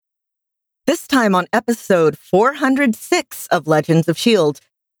This time on episode 406 of Legends of S.H.I.E.L.D.,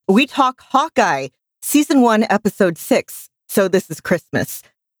 we talk Hawkeye, Season 1, Episode 6, So This Is Christmas.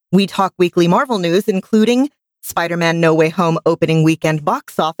 We talk weekly Marvel news, including Spider-Man No Way Home opening weekend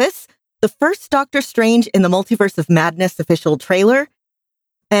box office, the first Doctor Strange in the Multiverse of Madness official trailer,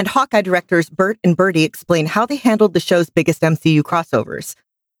 and Hawkeye directors Bert and Birdie explain how they handled the show's biggest MCU crossovers.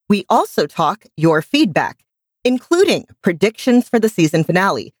 We also talk your feedback, including predictions for the season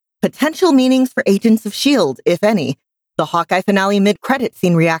finale, potential meanings for Agents of S.H.I.E.L.D., if any, the Hawkeye finale mid-credit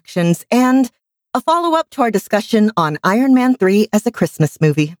scene reactions, and a follow-up to our discussion on Iron Man 3 as a Christmas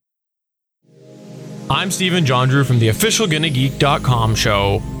movie. I'm Stephen John Drew from the official GonnaGeek.com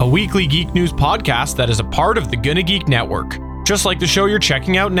show, a weekly geek news podcast that is a part of the Gonna Geek network, just like the show you're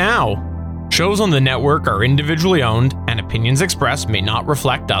checking out now. Shows on the network are individually owned, and opinions expressed may not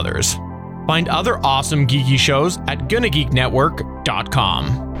reflect others. Find other awesome geeky shows at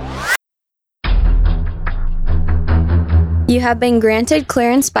GonnaGeekNetwork.com. You have been granted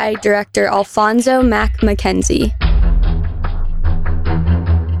clearance by director Alfonso Mack Mackenzie.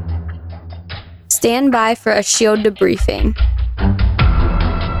 Stand by for a S.H.I.E.L.D. debriefing.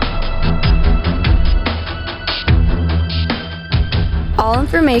 All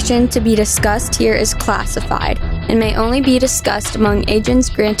information to be discussed here is classified and may only be discussed among agents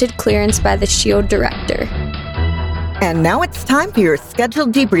granted clearance by the S.H.I.E.L.D. director. And now it's time for your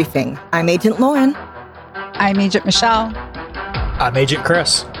scheduled debriefing. I'm Agent Lauren. I'm Agent Michelle. I'm Agent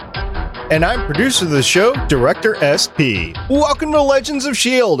Chris. And I'm producer of the show, Director SP. Welcome to Legends of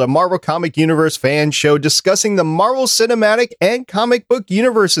S.H.I.E.L.D., a Marvel Comic Universe fan show discussing the Marvel Cinematic and comic book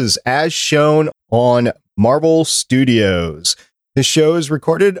universes as shown on Marvel Studios. This show is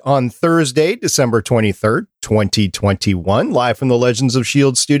recorded on Thursday, December 23rd, 2021, live from the Legends of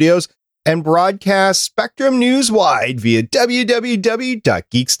S.H.I.E.L.D. studios, and broadcast Spectrum News-wide via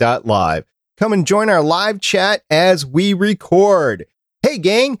www.geeks.live. Come and join our live chat as we record. Hey,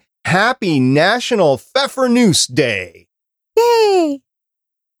 gang, happy National Pfeffernuss Day. Yay!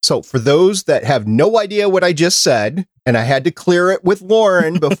 So for those that have no idea what I just said, and I had to clear it with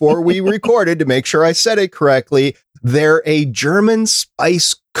Lauren before we recorded to make sure I said it correctly, they're a German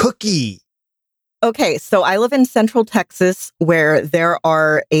spice cookie. Okay, so I live in Central Texas where there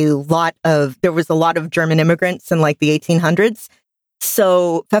was a lot of German immigrants in like the 1800s.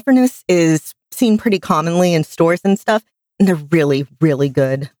 So Pfeffernuss is seen pretty commonly in stores and stuff, and they're really, really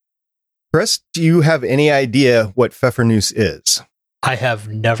good. Chris, do you have any idea what Pfeffernuss is? I have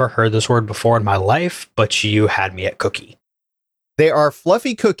never heard this word before in my life, but you had me at cookie. They are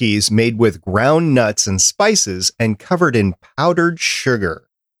fluffy cookies made with ground nuts and spices and covered in powdered sugar.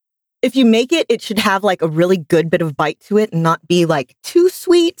 If you make it, it should have like a really good bit of bite to it and not be like too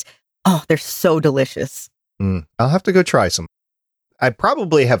sweet. Oh, they're so delicious. I'll have to go try some. I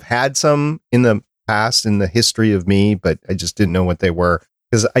probably have had some in the past in the history of me, but I just didn't know what they were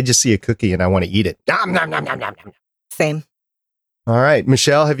because I just see a cookie and I want to eat it. Nom, nom, nom, nom, nom, nom. Same. All right.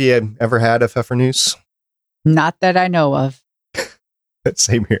 Michelle, have you ever had a Pfeffernuss? Not that I know of.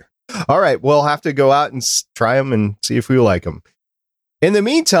 Same here. All right. We'll have to go out and try them and see if we like them. In the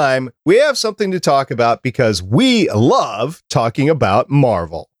meantime, we have something to talk about because we love talking about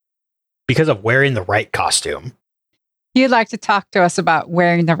Marvel. Because of wearing the right costume. If you'd like to talk to us about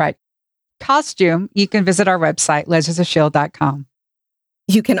wearing the right costume, you can visit our website, legendsofshield.com.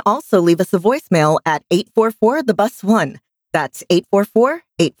 You can also leave us a voicemail at 844-THE-BUS-1. That's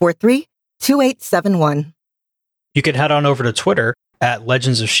 844-843-2871. You can head on over to Twitter at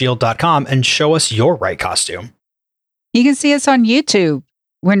legendsofshield.com and show us your right costume. You can see us on YouTube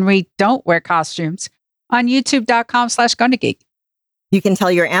when we don't wear costumes on youtube.com/GonnaGeek. You can tell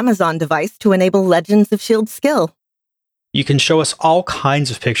your Amazon device to enable Legends of S.H.I.E.L.D. skill. You can show us all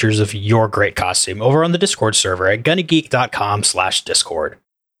kinds of pictures of your great costume over on the Discord server at GonnaGeek.com/Discord.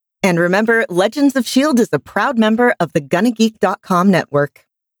 And remember, Legends of S.H.I.E.L.D. is a proud member of the GonnaGeek.com network.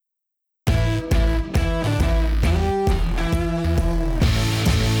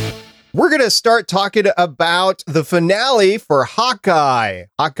 We're going to start talking about the finale for Hawkeye.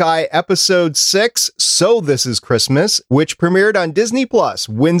 Hawkeye Episode 6, So This Is Christmas, which premiered on Disney Plus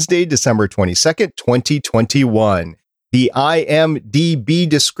Wednesday, December 22nd, 2021. The IMDb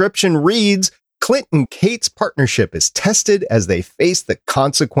description reads, Clint and Kate's partnership is tested as they face the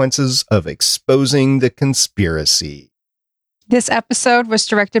consequences of exposing the conspiracy. This episode was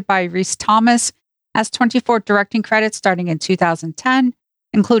directed by Rhys Thomas, has 24 directing credits starting in 2010,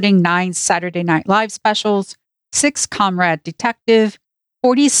 including 9 Saturday Night Live specials, 6 Comrade Detective,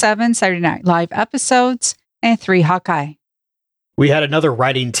 47 Saturday Night Live episodes, and 3 Hawkeye. We had another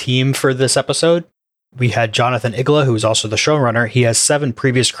writing team for this episode. We had Jonathan Igla, who's also the showrunner. He has 7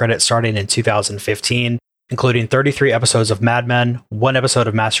 previous credits starting in 2015, including 33 episodes of Mad Men, 1 episode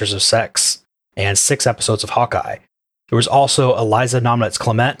of Masters of Sex, and 6 episodes of Hawkeye. There was also Eliza Nomnitz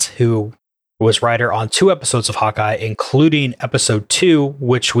Clement, who was writer on 2 episodes of Hawkeye, including episode 2,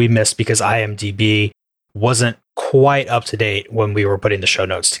 which we missed because IMDb wasn't quite up to date when we were putting the show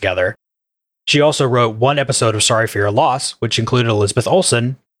notes together. She also wrote 1 episode of Sorry for Your Loss, which included Elizabeth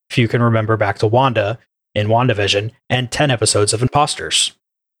Olsen, if you can remember back to Wanda in WandaVision, and 10 episodes of Imposters.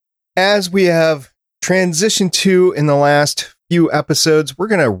 As we have transitioned to in the last few episodes, we're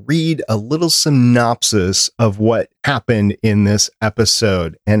going to read a little synopsis of what happened in this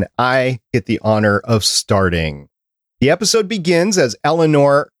episode, and I get the honor of starting. The episode begins as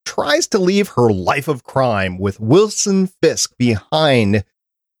Eleanor tries to leave her life of crime with Wilson Fisk behind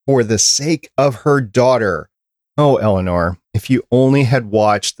for the sake of her daughter. Oh, Eleanor, if you only had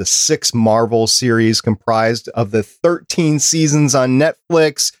watched the 6 Marvel series comprised of the 13 seasons on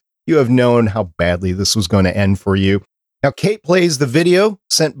Netflix, you have known how badly this was going to end for you. Now, Kate plays the video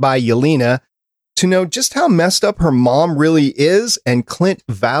sent by Yelena to know just how messed up her mom really is, and Clint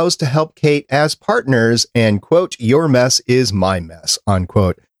vows to help Kate as partners and, quote, "Your mess is my mess,"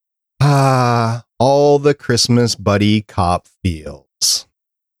 unquote. Ah, all the Christmas buddy cop feels.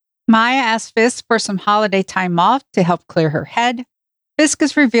 Maya asks Fisk for some holiday time off to help clear her head. Fisk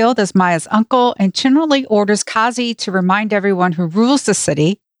is revealed as Maya's uncle and generally orders Kazi to remind everyone who rules the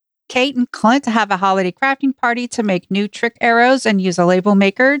city. Kate and Clint have a holiday crafting party to make new trick arrows and use a label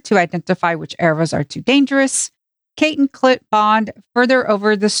maker to identify which arrows are too dangerous. Kate and Clint bond further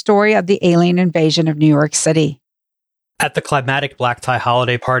over the story of the alien invasion of New York City. At the climatic black tie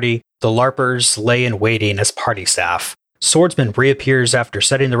holiday party, the LARPers lay in waiting as party staff. Swordsman reappears after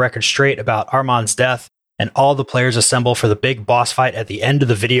setting the record straight about Armand's death, and all the players assemble for the big boss fight at the end of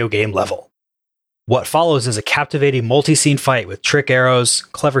the video game level. What follows is a captivating multi-scene fight with trick arrows,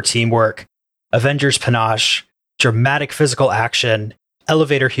 clever teamwork, Avengers panache, dramatic physical action,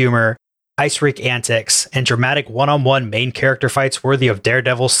 elevator humor, ice rink antics, and dramatic one-on-one main character fights worthy of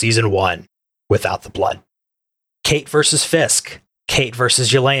Daredevil Season 1, without the blood. Kate versus Fisk, Kate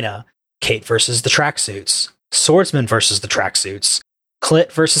versus Yelena, Kate versus the tracksuits, Swordsman versus the tracksuits,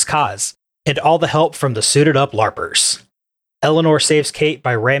 Clint versus Kaz, and all the help from the suited-up LARPers. Eleanor saves Kate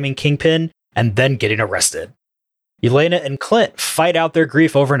by ramming Kingpin and then getting arrested. Yelena and Clint fight out their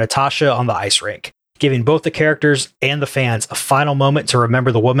grief over Natasha on the ice rink, giving both the characters and the fans a final moment to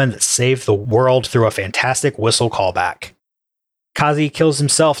remember the woman that saved the world through a fantastic whistle callback. Kazi kills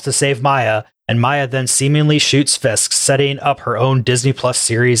himself to save Maya, and Maya then seemingly shoots Fisk, setting up her own Disney Plus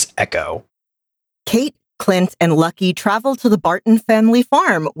series, Echo. Kate, Clint, and Lucky travel to the Barton family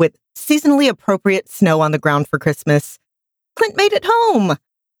farm with seasonally appropriate snow on the ground for Christmas. Clint made it home.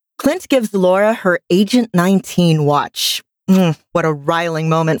 Clint gives Laura her Agent 19 watch. What a riling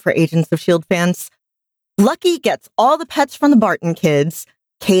moment for Agents of S.H.I.E.L.D. fans. Lucky gets all the pets from the Barton kids.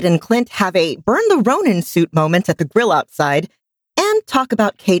 Kate and Clint have a burn the Ronin suit moment at the grill outside and talk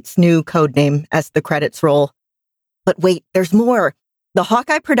about Kate's new code name as the credits roll. But wait, there's more. The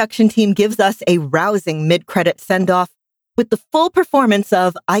Hawkeye production team gives us a rousing mid-credit send-off with the full performance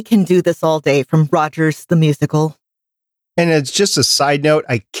of I Can Do This All Day from Rogers the Musical. And as just a side note,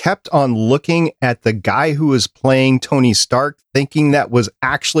 I kept on looking at the guy who was playing Tony Stark, thinking that was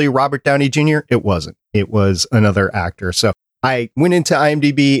actually Robert Downey Jr. It wasn't. It was another actor. So I went into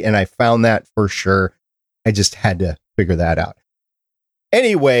IMDb and I found that for sure. I just had to figure that out.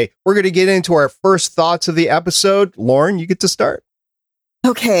 Anyway, we're going to get into our first thoughts of the episode. Lauren, you get to start.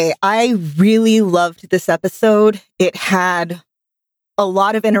 Okay, I really loved this episode. It had a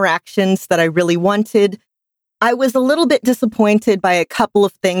lot of interactions that I really wanted. I was a little bit disappointed by a couple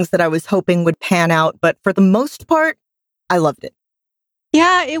of things that I was hoping would pan out, but for the most part, I loved it.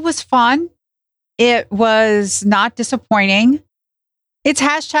 Yeah, it was fun. It was not disappointing. It's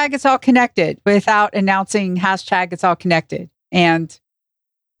hashtag it's all connected without announcing hashtag it's all connected. And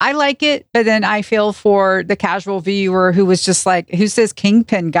I like it, but then I feel for the casual viewer who was just like, who's this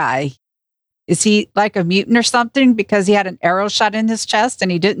Kingpin guy? Is he like a mutant or something because he had an arrow shot in his chest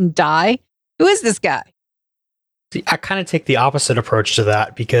and he didn't die? Who is this guy? See, I kind of take the opposite approach to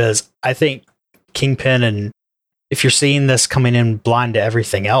that because I think Kingpin, and if you're seeing this coming in blind to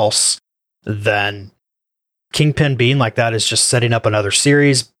everything else, then Kingpin being like that is just setting up another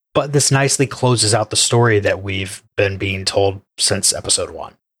series, but this nicely closes out the story that we've been being told since episode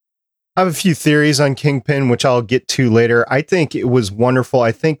 1. I have a few theories on Kingpin, which I'll get to later. I think it was wonderful.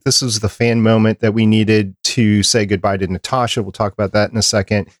 I think this was the fan moment that we needed to say goodbye to Natasha. We'll talk about that in a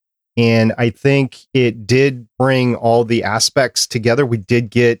second. And I think it did bring all the aspects together. We did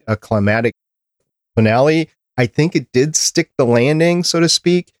get a climatic finale. I think it did stick the landing, so to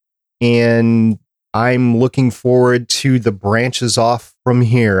speak. And I'm looking forward to the branches off from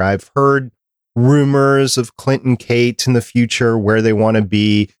here. I've heard rumors of Clint and Kate in the future, where they want to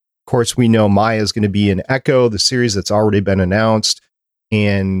be. Of course, we know Maya's going to be in Echo, the series that's already been announced.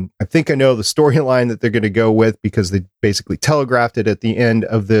 And I think I know the storyline that they're going to go with, because they basically telegraphed it at the end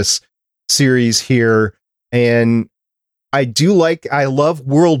of this series here. And I love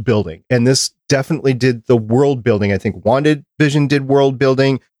world building. And this definitely did the world building. I think WandaVision did world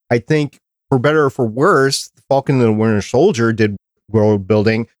building. I think, for better or for worse, Falcon and the Winter Soldier did world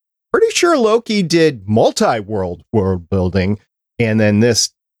building. Pretty sure Loki did multi-world world building. And then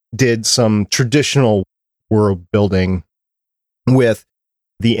this did some traditional world building with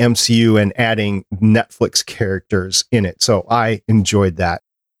the MCU and adding Netflix characters in it. So I enjoyed that.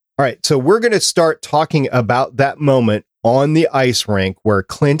 All right, so we're going to start talking about that moment on the ice rink where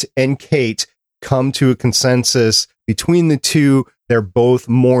Clint and Kate come to a consensus between the two. They're both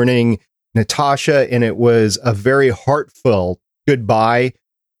mourning Natasha, and it was a very heartfelt goodbye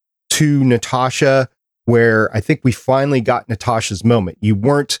to Natasha, where I think we finally got Natasha's moment. You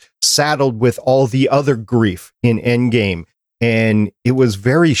weren't saddled with all the other grief in Endgame. And it was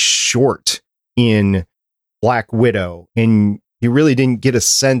very short in Black Widow. And you really didn't get a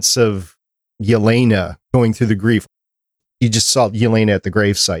sense of Yelena going through the grief. You just saw Yelena at the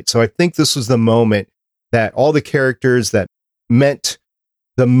gravesite. So I think this was the moment that all the characters that meant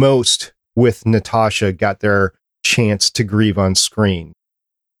the most with Natasha got their chance to grieve on screen.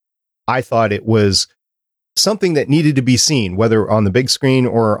 I thought it was something that needed to be seen, whether on the big screen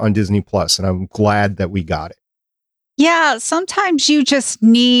or on Disney Plus. And I'm glad that we got it. Yeah, sometimes you just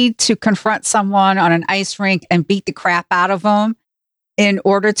need to confront someone on an ice rink and beat the crap out of them in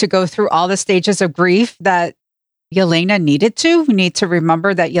order to go through all the stages of grief that Yelena needed to. We need to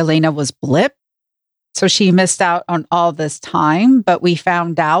remember that Yelena was blip, so she missed out on all this time. But we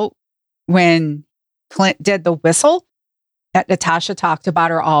found out when Clint did the whistle that Natasha talked about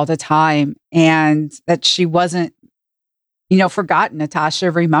her all the time, and that she wasn't, forgotten.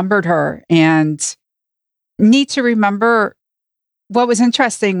 Natasha remembered her. And need to remember what was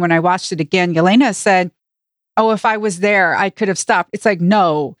interesting when I watched it again. Yelena said, "Oh, if I was there, I could have stopped." It's like,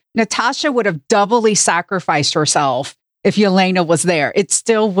 no, Natasha would have doubly sacrificed herself if Yelena was there. It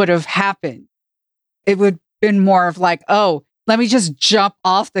still would have happened. It would have been more of like, oh, let me just jump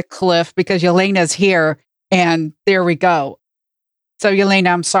off the cliff because Yelena's here, and there we go. So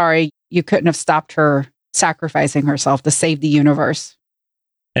Yelena, I'm sorry, you couldn't have stopped her sacrificing herself to save the universe.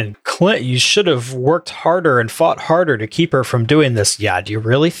 And Clint, you should have worked harder and fought harder to keep her from doing this. Yeah, do you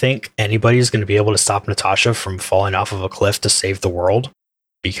really think anybody's going to be able to stop Natasha from falling off of a cliff to save the world?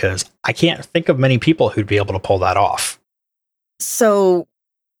 Because I can't think of many people who'd be able to pull that off. So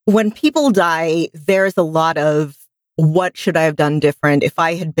when people die, there's a lot of, what should I have done different if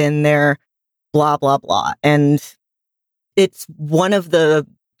I had been there, blah, blah, blah. And it's one of the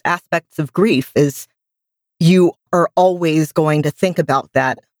aspects of grief is you are always going to think about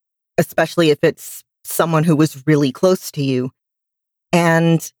that, especially if it's someone who was really close to you.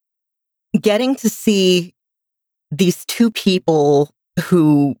 And getting to see these two people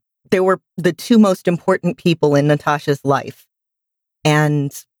who, they were the two most important people in Natasha's life,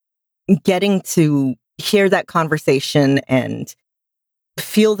 and getting to hear that conversation and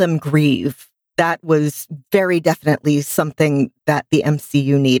feel them grieve, that was very definitely something that the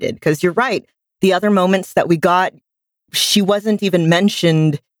MCU needed. Because you're right, the other moments that we got, she wasn't even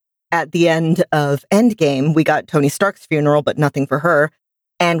mentioned at the end of Endgame. We got Tony Stark's funeral, but nothing for her.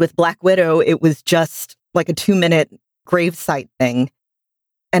 And with Black Widow, it was just like a 2-minute gravesite thing.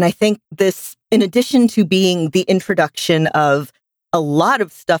 And I think this, in addition to being the introduction of a lot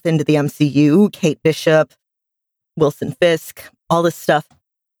of stuff into the MCU, Kate Bishop, Wilson Fisk, all this stuff,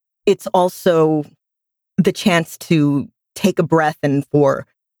 it's also the chance to take a breath and for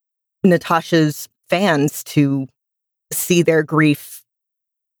Natasha's fans to see their grief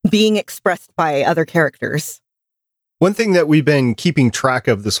being expressed by other characters. One thing that we've been keeping track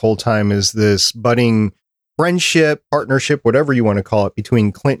of this whole time is this budding friendship, partnership, whatever you want to call it,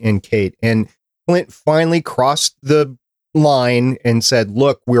 between Clint and Kate. And Clint finally crossed the line and said,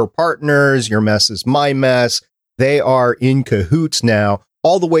 look, we're partners. Your mess is my mess. They are in cahoots now,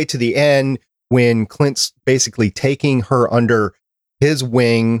 all the way to the end when Clint's basically taking her under his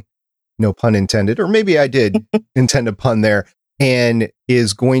wing, no pun intended, or maybe I did intend a pun there, and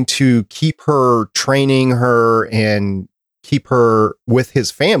is going to keep her, training her, and keep her with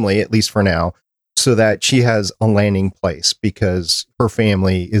his family, at least for now, so that she has a landing place, because her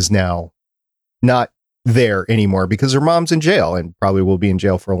family is now not there anymore because her mom's in jail and probably will be in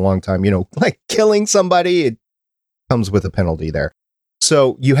jail for a long time. You know, like killing somebody, it comes with a penalty there.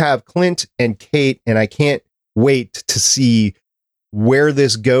 So you have Clint and Kate, and I can't wait to see where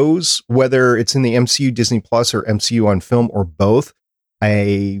this goes, whether it's in the MCU, Disney Plus, or MCU on film, or both.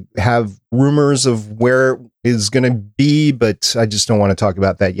 I have rumors of where it is going to be, but I just don't want to talk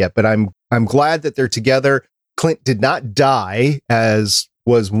about that yet. But I'm glad that they're together. Clint did not die, as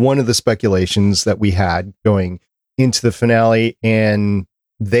was one of the speculations that we had going into the finale, and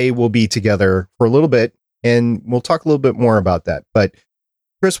they will be together for a little bit, and we'll talk a little bit more about that. But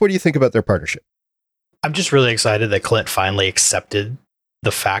Chris, what do you think about their partnership? I'm just really excited that Clint finally accepted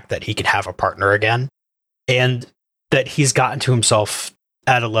the fact that he could have a partner again, and that he's gotten to himself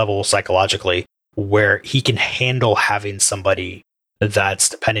at a level psychologically where he can handle having somebody that's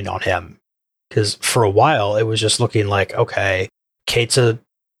depending on him. Because for a while, it was just looking like, okay,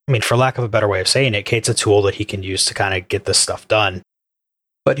 for lack of a better way of saying it, Kate's a tool that he can use to kind of get this stuff done.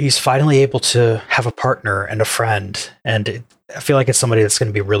 But he's finally able to have a partner and a friend, and I feel like it's somebody that's going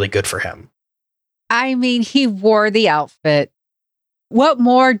to be really good for him. I mean, he wore the outfit. What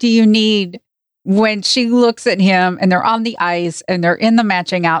more do you need when she looks at him and they're on the ice and they're in the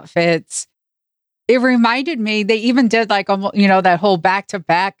matching outfits? It reminded me, they even did like, that whole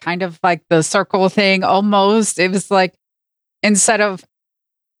back-to-back kind of like the circle thing almost. It was like, instead of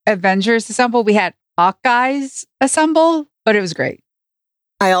Avengers Assemble, we had Hawkeyes Assemble, but it was great.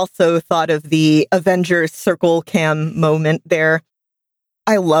 I also thought of the Avengers circle cam moment there.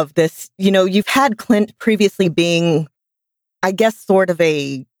 I love this. You know, you've had Clint previously being, I guess, sort of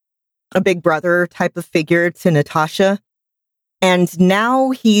a big brother type of figure to Natasha. And now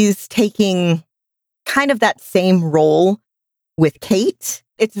he's taking kind of that same role with Kate.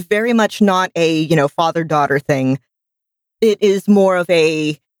 It's very much not a, father-daughter thing. It is more of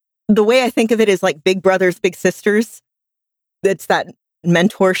the way I think of it is like big brothers, big sisters. It's that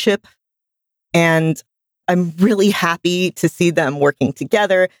mentorship. And I'm really happy to see them working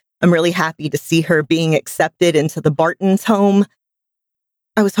together. I'm really happy to see her being accepted into the Bartons' home.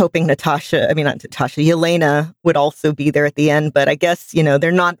 I was hoping Yelena would also be there at the end, but I guess,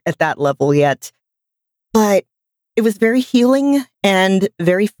 they're not at that level yet. But it was very healing and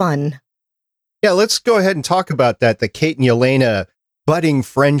very fun. Yeah, let's go ahead and talk about that, the Kate and Yelena budding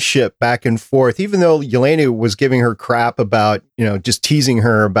friendship back and forth, even though Yelena was giving her crap about, just teasing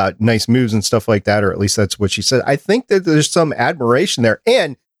her about nice moves and stuff like that, or at least that's what she said. I think that there's some admiration there.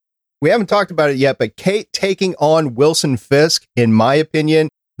 And we haven't talked about it yet, but Kate taking on Wilson Fisk, in my opinion,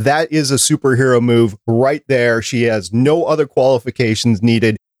 that is a superhero move right there. She has no other qualifications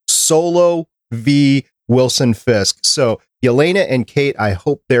needed. Solo v. Wilson Fisk. So Yelena and Kate, I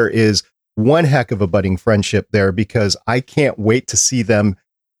hope there is one heck of a budding friendship there, because I can't wait to see them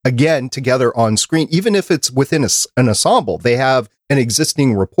again together on screen, even if it's within an ensemble. They have an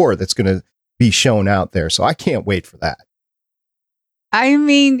existing rapport that's going to be shown out there. So I can't wait for that. I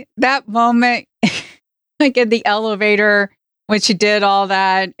mean, that moment, like in the elevator, when she did all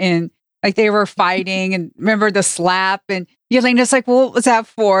that and like they were fighting, and remember the slap, and Yelena's like, well, what was that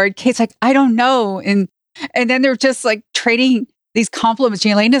for? And Kate's like, I don't know. And then they're just like trading these compliments.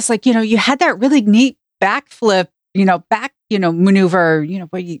 Yelena's like, you had that really neat backflip, back, maneuver,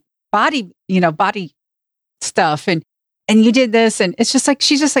 where you body stuff. And you did this. And it's just like,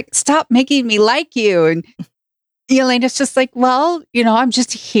 she's just like, stop making me like you. And Yelena's just like, well, I'm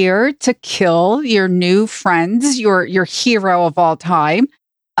just here to kill your new friends, your hero of all time.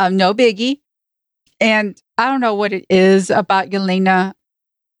 No biggie. And I don't know what it is about Yelena.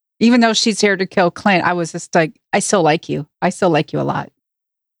 Even though she's here to kill Clint, I was just like, I still like you. I still like you a lot.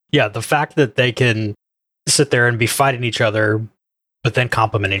 Yeah, the fact that they can sit there and be fighting each other, but then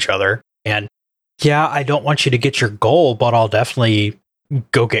compliment each other. And yeah, I don't want you to get your goal, but I'll definitely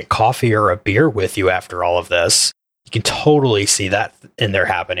go get coffee or a beer with you after all of this. You can totally see that in there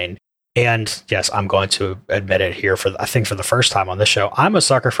happening. And yes, I'm going to admit it here I think for the first time on this show, I'm a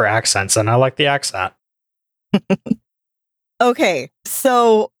sucker for accents, and I like the accent. Okay,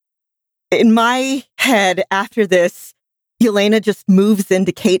 so in my head, after this, Yelena just moves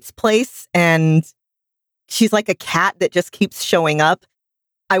into Kate's place, and she's like a cat that just keeps showing up.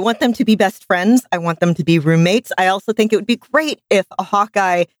 I want them to be best friends. I want them to be roommates. I also think it would be great if a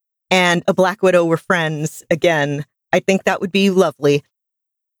Hawkeye and a Black Widow were friends again. I think that would be lovely.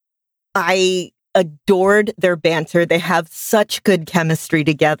 I adored their banter. They have such good chemistry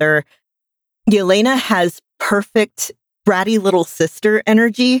together. Yelena has perfect bratty little sister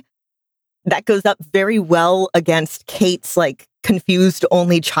energy that goes up very well against Kate's like confused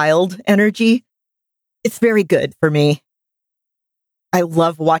only child energy. It's very good for me. I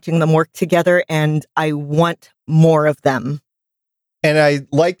love watching them work together, and I want more of them. And I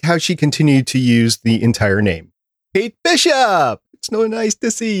liked how she continued to use the entire name. Kate Bishop! It's so nice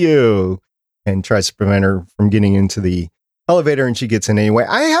to see you. And tries to prevent her from getting into the elevator, and she gets in anyway.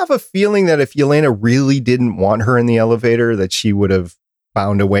 I have a feeling that if Yelena really didn't want her in the elevator, that she would have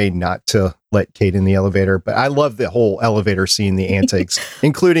found a way not to let Kate in the elevator. But I love the whole elevator scene, the antics,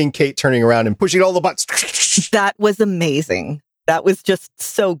 including Kate turning around and pushing all the buttons. That was amazing. That was just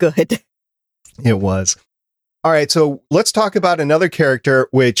so good. It was. All right, so let's talk about another character,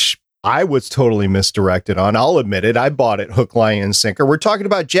 which I was totally misdirected on. I'll admit it. I bought it hook, line, and sinker. We're talking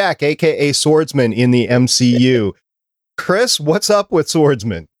about Jack, a.k.a. Swordsman in the MCU. Chris, what's up with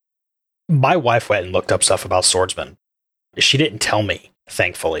Swordsman? My wife went and looked up stuff about Swordsman. She didn't tell me,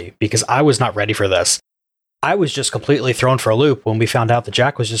 thankfully, because I was not ready for this. I was just completely thrown for a loop when we found out that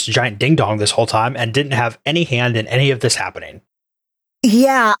Jack was just a giant ding-dong this whole time and didn't have any hand in any of this happening.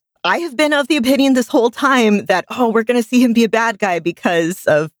 Yeah, I have been of the opinion this whole time that, we're going to see him be a bad guy because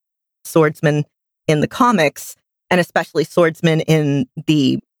of Swordsman in the comics, and especially Swordsman in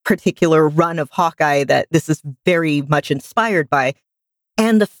the particular run of Hawkeye that this is very much inspired by.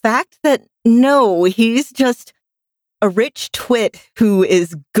 And the fact that, no, he's just a rich twit who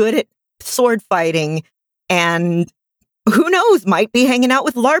is good at sword fighting and who knows, might be hanging out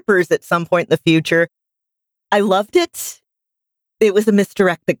with LARPers at some point in the future. I loved it. It was a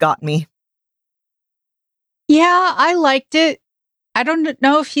misdirect that got me. Yeah, I liked it. I don't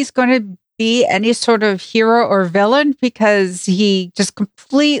know if he's going to be any sort of hero or villain because he just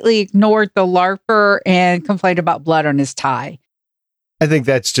completely ignored the LARPer and complained about blood on his tie. I think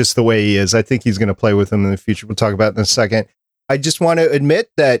that's just the way he is. I think he's going to play with him in the future. We'll talk about it in a second. I just want to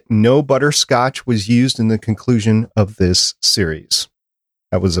admit that no butterscotch was used in the conclusion of this series.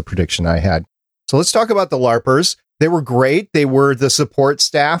 That was a prediction I had. So let's talk about the LARPers. They were great. They were the support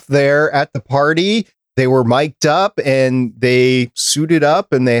staff there at the party. They were mic'd up and they suited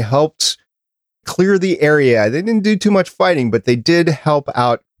up and they helped clear the area. They didn't do too much fighting, but they did help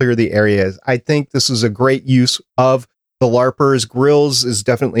out clear the areas. I think this is a great use of the LARPers. Grills is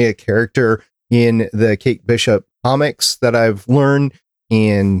definitely a character in the Kate Bishop comics that I've learned,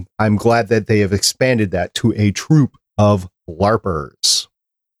 and I'm glad that they have expanded that to a troop of LARPers.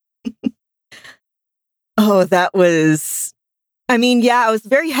 That was... I mean, yeah, I was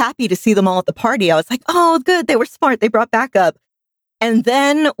very happy to see them all at the party. I was like, good, they were smart. They brought backup. And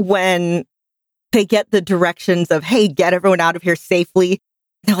then when they get the directions of, hey, get everyone out of here safely,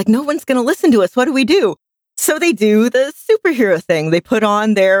 they're like, no one's going to listen to us. What do we do? So they do the superhero thing. They put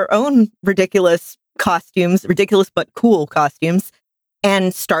on their own ridiculous costumes, ridiculous but cool costumes,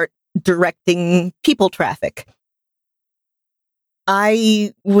 and start directing people traffic.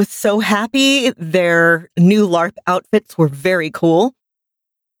 I was so happy. Their new LARP outfits were very cool.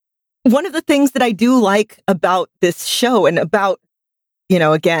 One of the things that I do like about this show and about,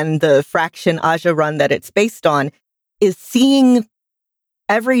 again, the Fraction Aja run that it's based on is seeing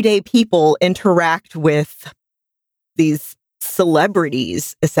everyday people interact with these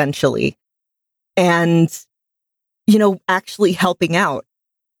celebrities, essentially, and, actually helping out.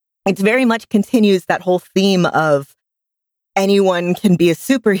 It very much continues that whole theme of anyone can be a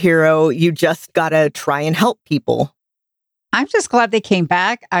superhero. You just gotta try and help people. I'm just glad they came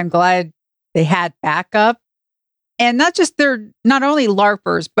back. I'm glad they had backup. And they're not only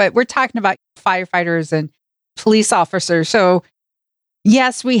LARPers, but we're talking about firefighters and police officers. So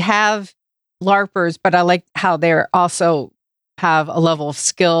yes, we have LARPers, but I like how they're also have a level of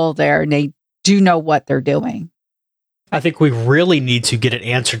skill there and they do know what they're doing. I think we really need to get an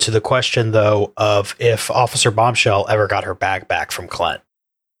answer to the question, though, of if Officer Bombshell ever got her bag back from Clint.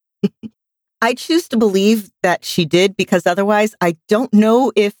 I choose to believe that she did, because otherwise I don't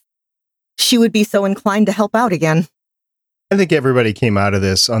know if she would be so inclined to help out again. I think everybody came out of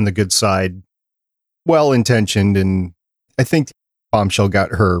this on the good side, well-intentioned, and I think Bombshell got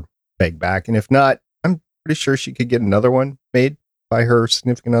her bag back. And if not, I'm pretty sure she could get another one made by her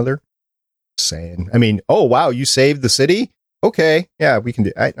significant other. Saying, I mean, oh wow, you saved the city? Okay, yeah, we can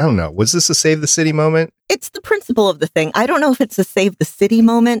do. I don't know. Was this a save the city moment? It's the principle of the thing. I don't know if it's a save the city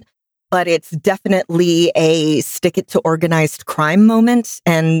moment, but it's definitely a stick it to organized crime moment,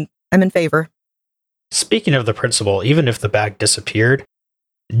 and I'm in favor. Speaking of the principle, even if the bag disappeared,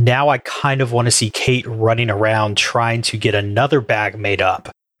 now I kind of want to see Kate running around trying to get another bag made up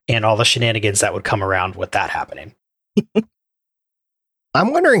and all the shenanigans that would come around with that happening.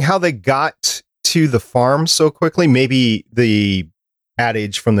 I'm wondering how they got to the farm so quickly. Maybe the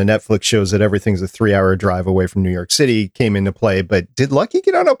adage from the Netflix shows that everything's a 3-hour drive away from New York City came into play. But did Lucky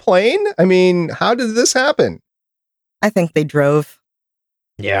get on a plane? I mean, how did this happen? I think they drove.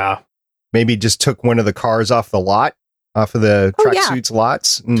 Yeah. Maybe just took one of the cars off of the tracksuits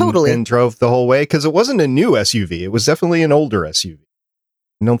lots and drove the whole way, because it wasn't a new SUV. It was definitely an older SUV.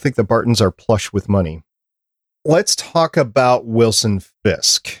 I don't think the Bartons are plush with money. Let's talk about Wilson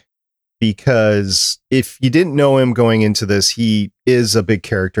Fisk, because if you didn't know him going into this, he is a big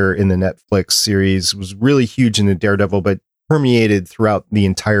character in the Netflix series, was really huge in the Daredevil, but permeated throughout the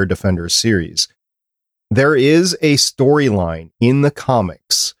entire Defenders series. There is a storyline in the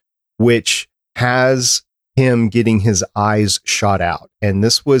comics which has him getting his eyes shot out. And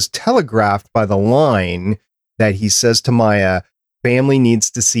this was telegraphed by the line that he says to Maya, family needs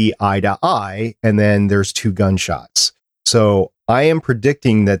to see eye to eye, and then there's 2 gunshots. So I am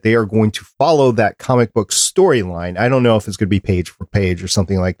predicting that they are going to follow that comic book storyline. I don't know if it's going to be page for page or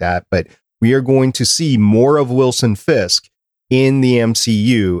something like that, but we are going to see more of Wilson Fisk in the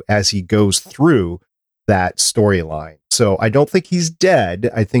MCU as he goes through that storyline. So I don't think he's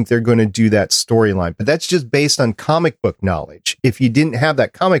dead. I think they're going to do that storyline, but that's just based on comic book knowledge. If you didn't have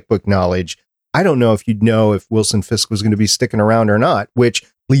that comic book knowledge, I don't know if you'd know if Wilson Fisk was going to be sticking around or not, which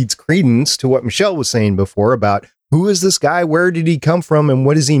leads credence to what Michelle was saying before about who is this guy? Where did he come from? And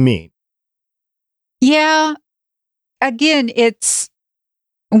what does he mean? Yeah. Again, it's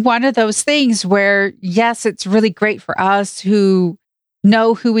one of those things where, yes, it's really great for us who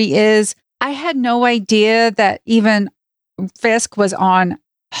know who he is. I had no idea that even Fisk was on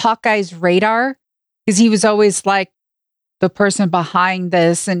Hawkeye's radar, because he was always like the person behind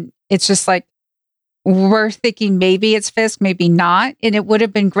this. And it's just like, we're thinking maybe it's Fisk, maybe not. And it would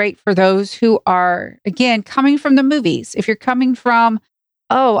have been great for those who are, again, coming from the movies. If you're coming from,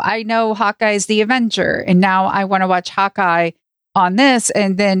 oh, I know Hawkeye's the Avenger, and now I want to watch Hawkeye on this.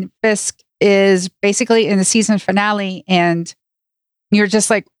 And then Fisk is basically in the season finale, and you're just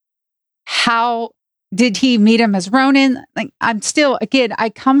like, how did he meet him as Ronin? Like, I'm still, again, I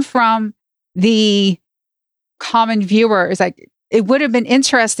come from the common viewer. It's like, it would have been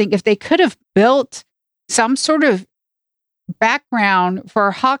interesting if they could have built some sort of background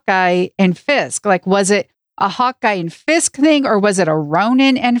for Hawkeye and Fisk. Like, was it a Hawkeye and Fisk thing, or was it a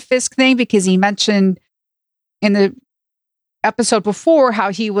Ronin and Fisk thing? Because he mentioned in the episode before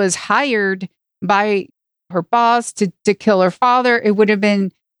how he was hired by her boss to kill her father. It would have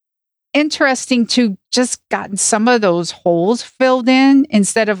been interesting to just gotten some of those holes filled in,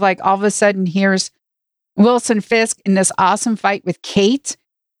 instead of like all of a sudden here's Wilson Fisk in this awesome fight with Kate.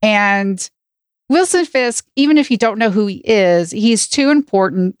 And Wilson Fisk, even if you don't know who he is, he's too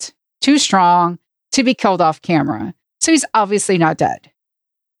important, too strong to be killed off camera. So he's obviously not dead.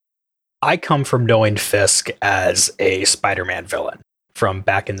 I come from knowing Fisk as a Spider-Man villain from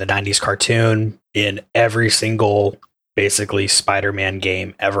back in the 90s cartoon, in every single basically Spider-Man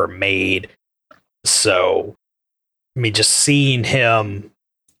game ever made. So, I mean, just seeing him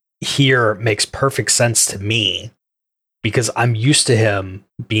here makes perfect sense to me, because I'm used to him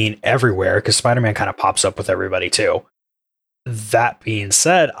being everywhere, because Spider-Man kind of pops up with everybody too. That being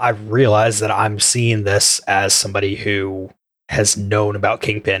said, I realize that I'm seeing this as somebody who has known about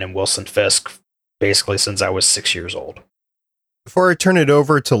Kingpin and Wilson Fisk basically since I was 6 years old. Before I turn it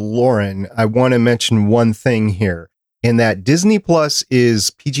over to Lauren, I want to mention one thing here, in that Disney Plus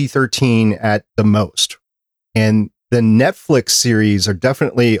is PG-13 at the most. And the Netflix series are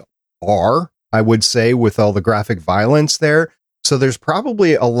definitely R, I would say, with all the graphic violence there. So there's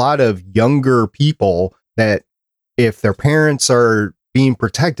probably a lot of younger people that, if their parents are being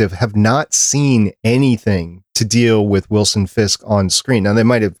protective, have not seen anything to deal with Wilson Fisk on screen. Now, they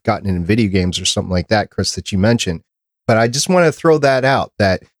might have gotten it in video games or something like that, Chris, that you mentioned. But I just want to throw that out,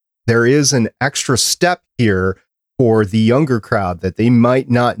 that there is an extra step here for the younger crowd, that they might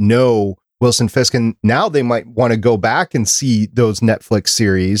not know Wilson Fisk. And now they might want to go back and see those Netflix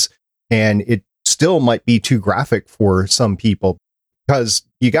series, and it still might be too graphic for some people, because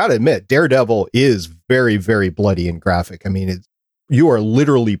you got to admit, Daredevil is very, very bloody and graphic. I mean, you are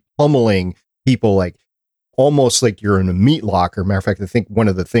literally pummeling people, like almost like you're in a meat locker. Matter of fact, I think one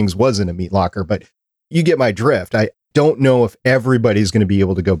of the things was in a meat locker, but you get my drift. I don't know if everybody's going to be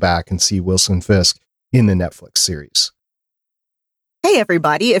able to go back and see Wilson Fisk in the Netflix series. Hey,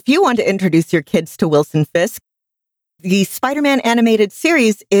 everybody. If you want to introduce your kids to Wilson Fisk, the Spider-Man animated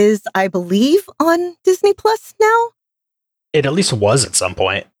series is, I believe, on Disney Plus now. It at least was at some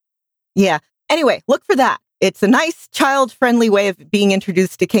point. Yeah. Anyway, look for that. It's a nice child-friendly way of being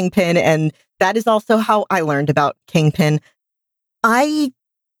introduced to Kingpin, and that is also how I learned about Kingpin. I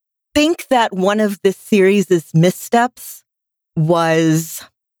think that one of this series' missteps was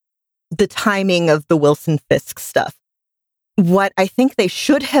the timing of the Wilson Fisk stuff. What I think they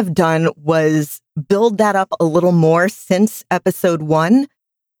should have done was build that up a little more since episode 1,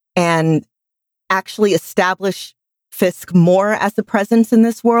 and actually establish Fisk more as a presence in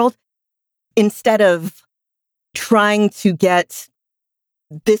this world instead of trying to get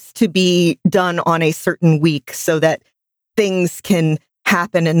this to be done on a certain week so that things can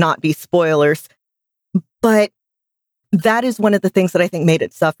happen and not be spoilers. But that is one of the things that I think made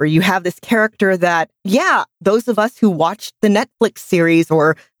it suffer. You have this character that, yeah, those of us who watched the Netflix series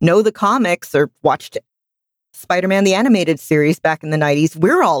or know the comics or watched Spider-Man the animated series back in the 90s,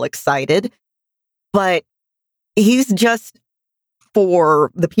 we're all excited. But he's just,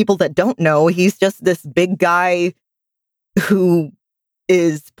 for the people that don't know, he's just this big guy who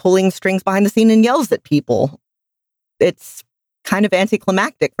is pulling strings behind the scene and yells at people. It's kind of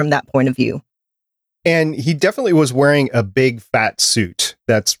anticlimactic from that point of view. And he definitely was wearing a big fat suit.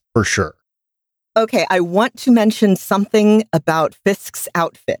 That's for sure. Okay, I want to mention something about Fisk's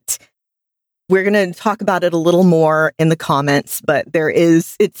outfit. We're going to talk about it a little more in the comments, but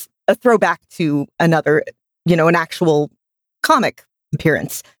it's a throwback to another, an actual comic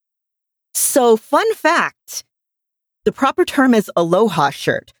appearance. So, fun fact, the proper term is aloha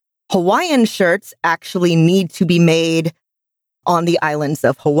shirt. Hawaiian shirts actually need to be made on the islands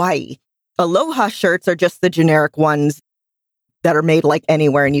of Hawaii. Aloha shirts are just the generic ones that are made like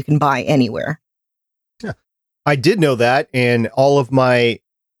anywhere and you can buy anywhere. Yeah, I did know that. And all of my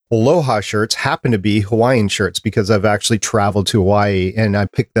Aloha shirts happen to be Hawaiian shirts because I've actually traveled to Hawaii and I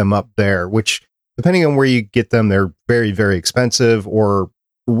picked them up there, which depending on where you get them, they're very, very expensive or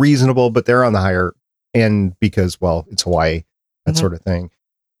reasonable, but they're on the higher end because, well, it's Hawaii, that sort of thing.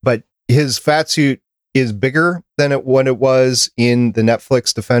 But his fat suit is bigger than what it was in the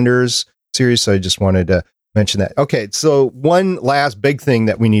Netflix Defenders series. So I just wanted to mention that. Okay, so one last big thing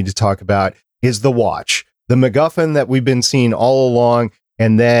that we need to talk about is the watch, the MacGuffin that we've been seeing all along.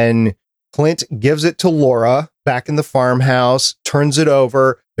 And then Clint gives it to Laura back in the farmhouse, turns it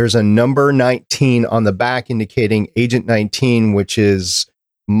over. There's a number 19 on the back indicating Agent 19, which is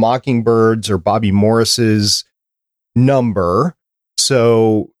Mockingbird's or Bobby Morris's number.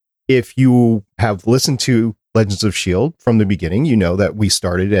 So if you have listened to Legends of S.H.I.E.L.D. from the beginning, you know that we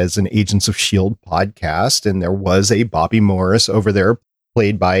started as an Agents of S.H.I.E.L.D. podcast, and there was a Bobby Morris over there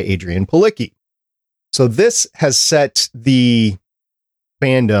played by Adrian Palicki. So this has set the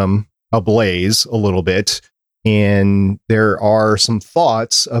fandom ablaze a little bit, and there are some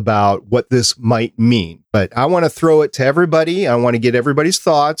thoughts about what this might mean. But I want to throw it to everybody. I want to get everybody's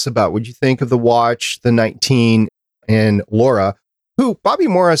thoughts about what you think of the watch, the 19, and Laura, who Bobby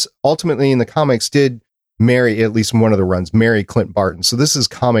Morris ultimately in the comics did marry, at least in one of the runs, marry Clint Barton. So this is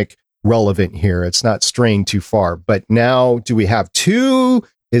comic relevant here. It's not straying too far. But now, do we have two?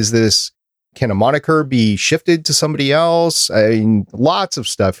 Can a moniker be shifted to somebody else? I mean, lots of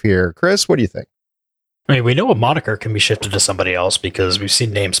stuff here. Chris, what do you think? I mean, we know a moniker can be shifted to somebody else because we've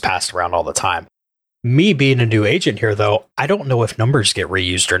seen names passed around all the time. Me being a new agent here, though, I don't know if numbers get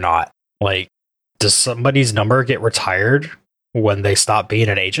reused or not. Like, does somebody's number get retired when they stop being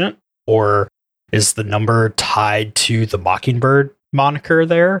an agent? Or is the number tied to the Mockingbird moniker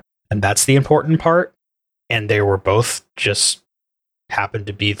there? And that's the important part. And they were both just happened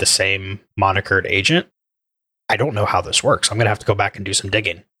to be the same monikered agent. I don't know how this works. I'm going to have to go back and do some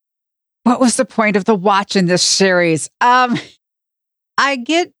digging. What was the point of the watch in this series? I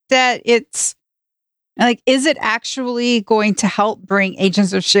get that it's like, is it actually going to help bring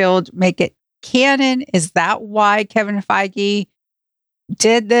Agents of S.H.I.E.L.D., make it canon? Is that why Kevin Feige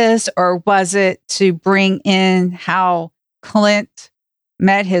did this? Or was it to bring in how Clint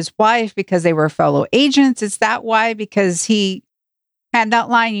met his wife because they were fellow agents? Is that why? Because he had that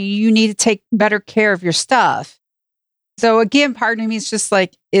line, you need to take better care of your stuff. So again, part of me is just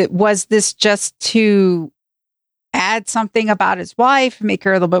like, was this just to add something about his wife, make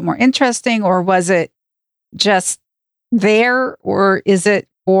her a little bit more interesting? Or was it just there? Or is it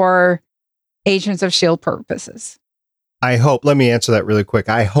for Agents of S.H.I.E.L.D. purposes? I hope, let me answer that really quick.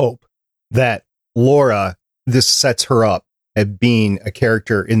 I hope that Laura, this sets her up at being a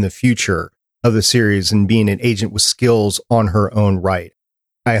character in the future of the series and being an agent with skills on her own right.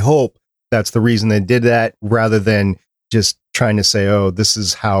 I hope that's the reason they did that rather than just trying to say, oh, this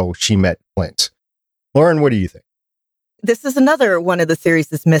is how she met Clint. Lauren, what do you think? This is another one of the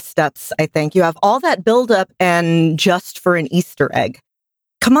series' missteps, I think. You have all that buildup and just for an Easter egg.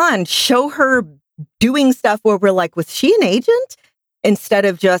 Come on, show her doing stuff where we're like, was she an agent? Instead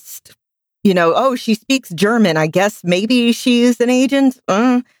of just, oh, she speaks German. I guess maybe she's an agent.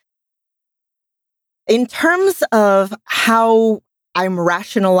 In terms of how I'm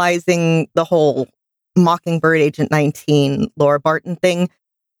rationalizing the whole Mockingbird Agent 19 Laura Barton thing,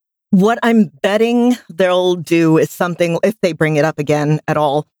 what I'm betting they'll do is something, if they bring it up again at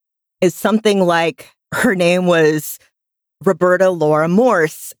all, is something like her name was Roberta Laura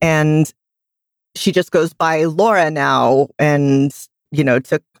Morse, and she just goes by Laura now, and,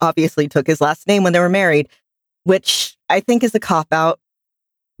 obviously took his last name when they were married, which I think is a cop-out,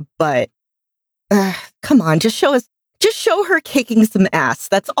 but come on, just show her kicking some ass.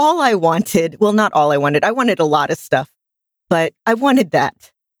 That's all I wanted. Well, not all I wanted. I wanted a lot of stuff, but I wanted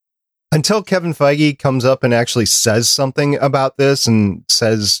that. Until Kevin Feige comes up and actually says something about this and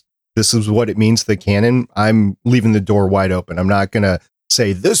says this is what it means to the canon, I'm leaving the door wide open. I'm not going to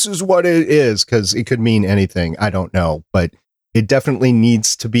say this is what it is, because it could mean anything. I don't know, but it definitely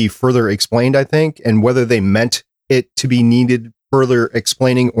needs to be further explained, I think. And whether they meant it to be needed further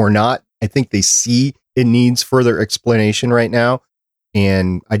explaining or not, I think they see it needs further explanation right now.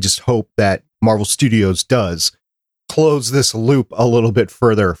 And I just hope that Marvel Studios does close this loop a little bit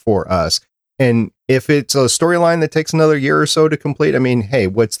further for us. And if it's a storyline that takes another year or so to complete, I mean, hey,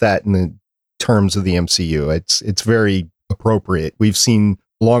 what's that in the terms of the MCU? It's very appropriate. We've seen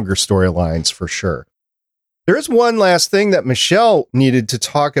longer storylines for sure. There is one last thing that Michelle needed to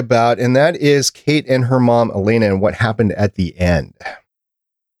talk about, and that is Kate and her mom, Elena, and what happened at the end.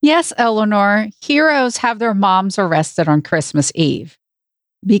 Yes, Eleanor, heroes have their moms arrested on Christmas Eve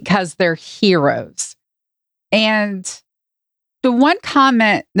because they're heroes. And the one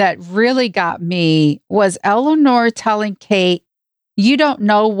comment that really got me was Eleanor telling Kate, you don't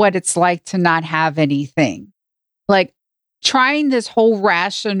know what it's like to not have anything. Like trying this whole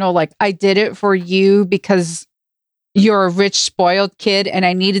rational, like I did it for you because you're a rich, spoiled kid and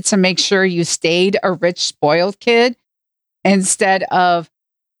I needed to make sure you stayed a rich, spoiled kid, instead of,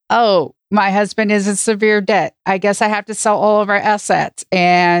 oh, my husband is in severe debt. I guess I have to sell all of our assets.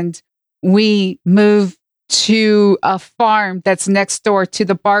 And we move to a farm that's next door to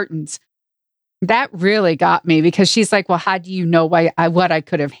the Bartons. That really got me because she's like, well, how do you know what I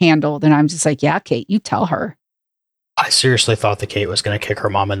could have handled? And I'm just like, yeah, Kate, you tell her. I seriously thought that Kate was going to kick her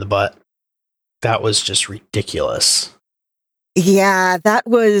mom in the butt. That was just ridiculous. Yeah, that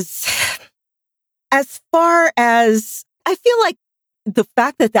was, as far as, I feel like the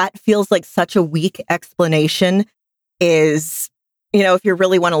fact that feels like such a weak explanation is, if you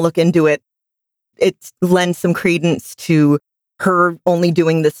really want to look into it, it lends some credence to her only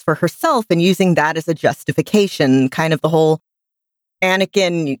doing this for herself and using that as a justification, kind of the whole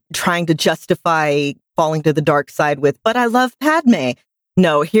Anakin trying to justify falling to the dark side with, but I love Padme.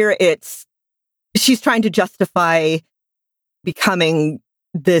 No, here she's trying to justify becoming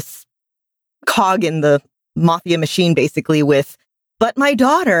this cog in the mafia machine, basically, with, but my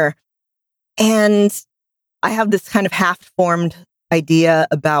daughter. And I have this kind of half-formed idea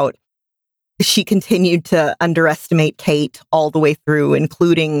about she continued to underestimate Kate all the way through,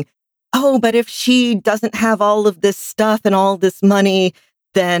 including, oh, but if she doesn't have all of this stuff and all this money,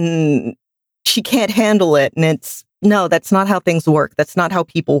 then she can't handle it. And no, that's not how things work. That's not how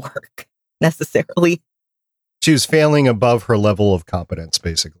people work necessarily. She was failing above her level of competence,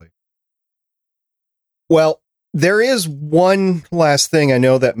 basically. Well, there is one last thing I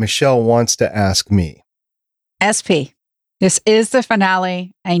know that Michelle wants to ask me. SP, this is the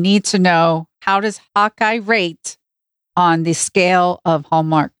finale. I need to know, how does Hawkeye rate on the scale of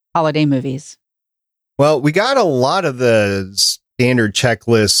Hallmark holiday movies? Well, we got a lot of the standard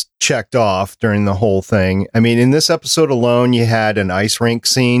checklist checked off during the whole thing. I mean, in this episode alone, you had an ice rink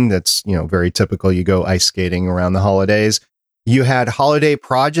scene that's, very typical. You go ice skating around the holidays. You had holiday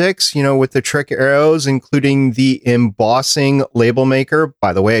projects, with the trick arrows, including the embossing label maker.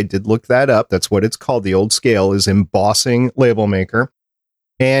 By the way, I did look that up. That's what it's called. The old scale is embossing label maker.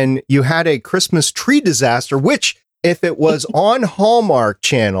 And you had a Christmas tree disaster, which, if it was on Hallmark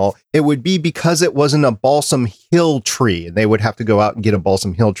Channel, it would be because it wasn't a Balsam Hill tree. And they would have to go out and get a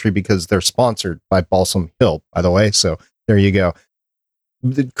Balsam Hill tree because they're sponsored by Balsam Hill, by the way. So there you go.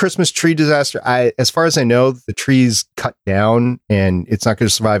 The Christmas tree disaster, as far as I know, the tree's cut down and it's not going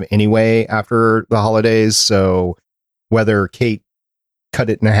to survive anyway after the holidays. So whether Kate cut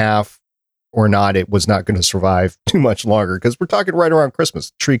it in half or not, it was not going to survive too much longer because we're talking right around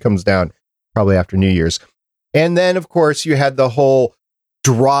Christmas. The tree comes down probably after New Year's. And then, of course, you had the whole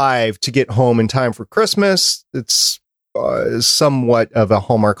drive to get home in time for Christmas. It's somewhat of a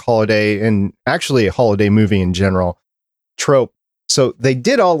Hallmark holiday and actually a holiday movie in general trope. So they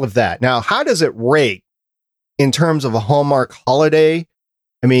did all of that. Now, how does it rate in terms of a Hallmark holiday?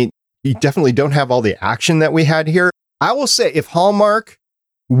 I mean, you definitely don't have all the action that we had here. I will say if Hallmark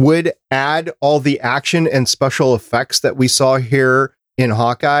would add all the action and special effects that we saw here in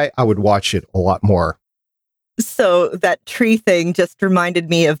Hawkeye, I would watch it a lot more. So that tree thing just reminded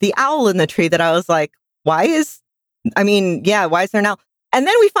me of the owl in the tree that I was like, why is there an owl? And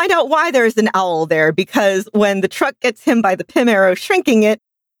then we find out why there's an owl there, because when the truck gets him by the Pym arrow, shrinking it,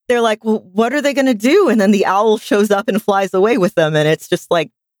 they're like, well, what are they going to do? And then the owl shows up and flies away with them. And it's just like,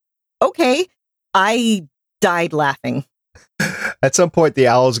 okay, I died laughing. At some point, the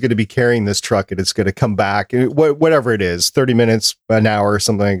owl is going to be carrying this truck and it's going to come back, whatever it is, 30 minutes, an hour,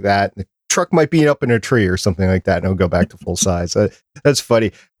 something like that. The truck might be up in a tree or something like that, and it'll go back to full size. That's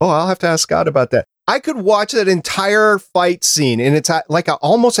funny. Oh, I'll have to ask Scott about that. I could watch that entire fight scene, and it's like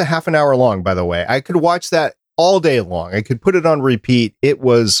almost a half an hour long, by the way. I could watch that all day long. I could put it on repeat. It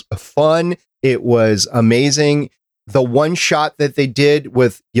was fun. It was amazing. The one shot that they did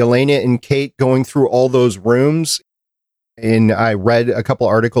with Yelena and Kate going through all those rooms, and I read a couple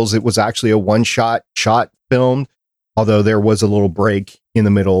articles, it was actually a one-shot filmed, although there was a little break in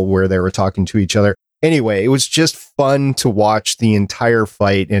the middle where they were talking to each other. Anyway, it was just fun to watch the entire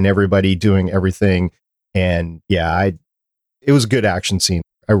fight and everybody doing everything. And yeah, it was a good action scene.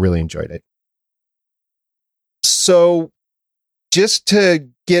 I really enjoyed it. So just to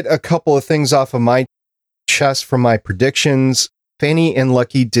get a couple of things off of my chest from my predictions, Fanny and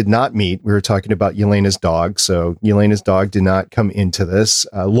Lucky did not meet. We were talking about Yelena's dog. So Yelena's dog did not come into this.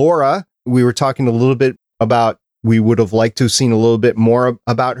 Laura, we were talking a little bit about, we would have liked to have seen a little bit more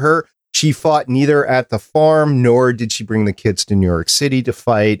about her. She fought neither at the farm, nor did she bring the kids to New York City to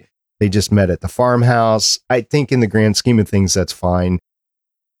fight. They just met at the farmhouse. I think in the grand scheme of things, that's fine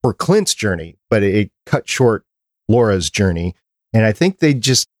for Clint's journey, but it cut short Laura's journey. And I think they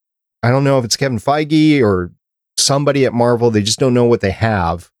just, I don't know if it's Kevin Feige or somebody at Marvel, they just don't know what they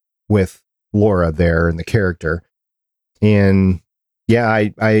have with Laura there and the character. And yeah,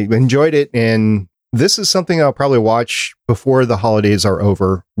 I enjoyed it. And this is something I'll probably watch before the holidays are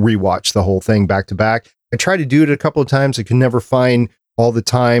over, rewatch the whole thing back to back. I tried to do it a couple of times. I could never find all the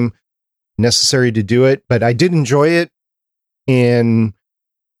time necessary to do it, but I did enjoy it. And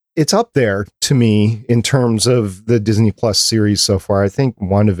it's up there to me in terms of the Disney Plus series so far. I think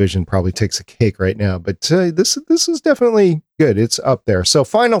WandaVision probably takes a cake right now, but this is definitely good. It's up there. So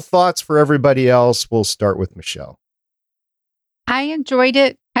final thoughts for everybody else. We'll start with Michelle. I enjoyed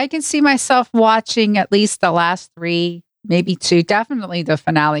it. I can see myself watching at least the last 3, maybe 2, definitely the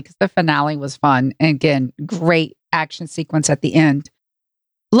finale, because the finale was fun. And again, great action sequence at the end.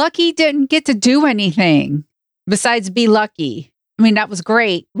 Lucky didn't get to do anything besides be lucky. I mean, that was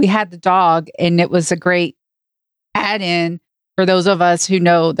great. We had the dog, and it was a great add-in for those of us who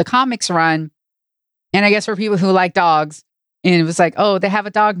know the comics run. And I guess for people who like dogs, and it was like, oh, they have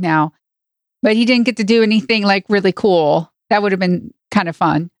a dog now. But he didn't get to do anything like really cool. That would have been kind of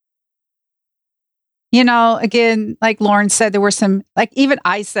fun. You know, again, like Lauren said, there were some, like even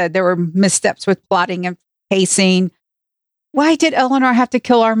I said, there were missteps with plotting and pacing. Why did Eleanor have to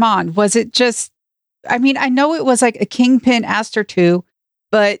kill Armand? Was it just, I mean, I know it was like a kingpin asked her to,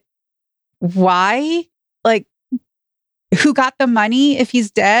 but why? Like, who got the money if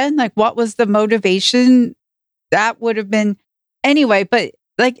he's dead? Like, what was the motivation? That would have been, anyway, but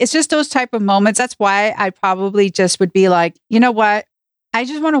like, it's just those type of moments. That's why I probably just would be like, you know what? I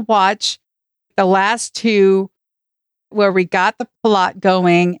just want to watch the last 2 where we got the plot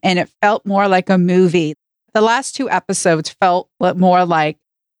going and it felt more like a movie. The last 2 episodes felt more like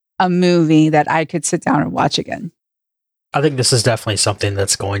a movie that I could sit down and watch again. I think this is definitely something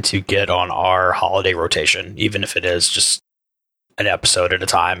that's going to get on our holiday rotation, even if it is just an episode at a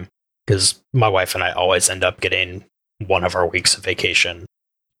time, because my wife and I always end up getting one of our weeks of vacation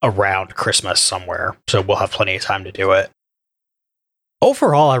around Christmas somewhere, so we'll have plenty of time to do it.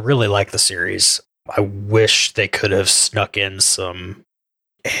 Overall, I really like the series. I wish they could have snuck in some,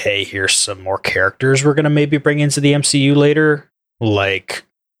 hey, here's some more characters we're going to maybe bring into the MCU later. Like,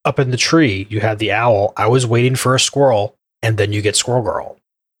 up in the tree, you had the owl. I was waiting for a squirrel, and then you get Squirrel Girl.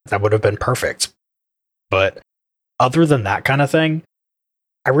 That would have been perfect. But other than that kind of thing,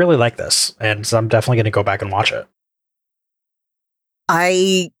 I really like this, and so I'm definitely going to go back and watch it.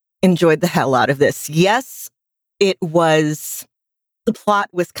 I enjoyed the hell out of this. Yes, the plot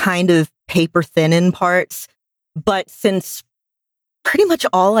was kind of paper thin in parts, but since pretty much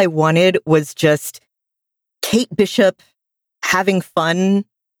all I wanted was just Kate Bishop having fun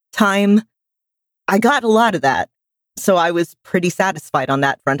time, I got a lot of that. So I was pretty satisfied on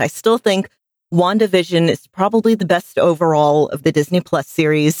that front. I still think WandaVision is probably the best overall of the Disney Plus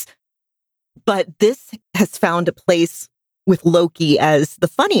series, but this has found a place with Loki as the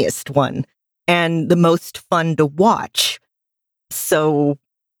funniest one and the most fun to watch. So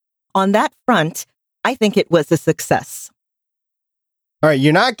on that front, I think it was a success. All right,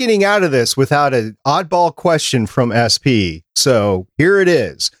 you're not getting out of this without an oddball question from SP. So here it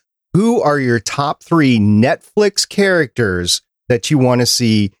is. Who are your top 3 Netflix characters that you want to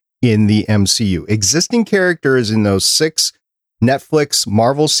see in the MCU. Existing characters in those 6 Netflix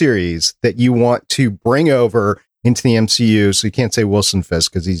Marvel series that you want to bring over into the MCU. So you can't say Wilson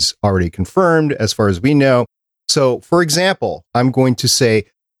Fisk because he's already confirmed as far as we know. So, for example, I'm going to say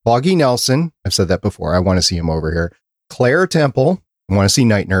Foggy Nelson. I've said that before. I want to see him over here. Claire Temple. I want to see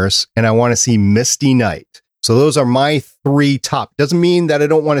Night Nurse. And I want to see Misty Knight. So those are my 3 top. Doesn't mean that I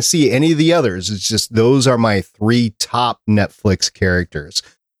don't want to see any of the others. It's just those are my 3 top Netflix characters.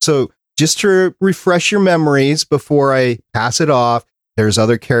 So just to refresh your memories before I pass it off, there's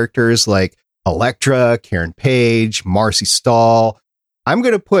other characters like Elektra, Karen Page, Marcy Stahl. I'm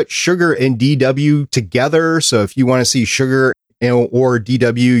going to put Sugar and DW together. So if you want to see Sugar or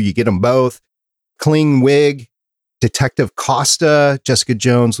DW, you get them both. Kling Wig, Detective Costa, Jessica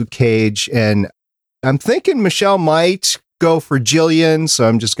Jones, Luke Cage, and I'm thinking Michelle might go for Jillian, so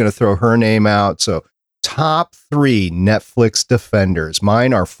I'm just going to throw her name out. So top 3 Netflix Defenders.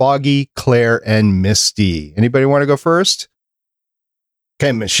 Mine are Foggy, Claire, and Misty. Anybody want to go first?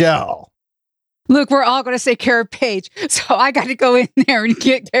 Okay, Michelle. Look, we're all going to say Karen Page, so I got to go in there and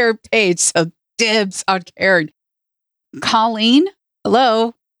get Karen Page. So dibs on Karen. Colleen,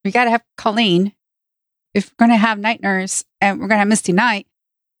 hello. We got to have Colleen. If we're going to have Night Nurse and we're going to have Misty Knight,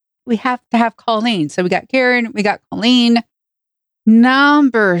 we have to have Colleen. So we got Karen, we got Colleen.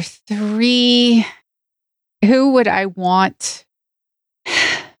 Number 3, who would I want?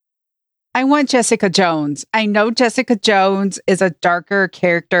 I want Jessica Jones. I know Jessica Jones is a darker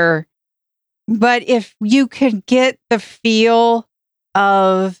character, but if you could get the feel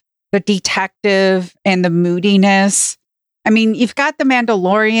of the detective and the moodiness, I mean, you've got the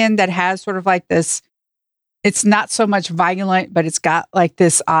Mandalorian that has sort of like this, it's not so much violent, but it's got like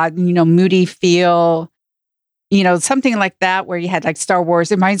this odd, moody feel, something like that where you had like Star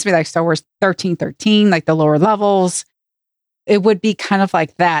Wars. It reminds me like Star Wars 1313, like the lower levels. It would be kind of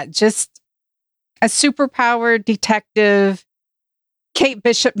like that. Just a superpowered detective. Kate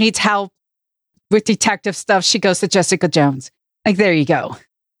Bishop needs help with detective stuff. She goes to Jessica Jones. Like, there you go.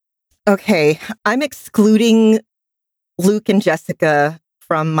 Okay. I'm excluding Luke and Jessica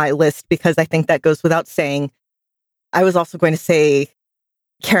from my list because I think that goes without saying. I was also going to say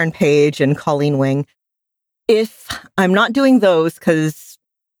Karen Page and Colleen Wing. If I'm not doing those, because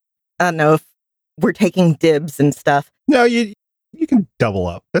I don't know if we're taking dibs and stuff. No, you can double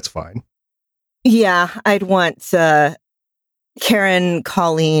up. That's fine. Yeah, I'd want Karen,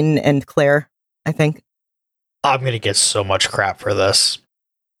 Colleen, and Claire, I think. I'm going to get so much crap for this.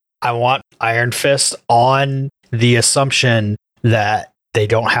 I want Iron Fist on the assumption that they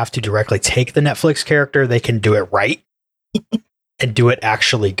don't have to directly take the Netflix character. They can do it right and do it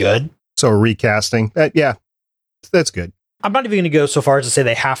actually good. So recasting. Yeah, that's good. I'm not even going to go so far as to say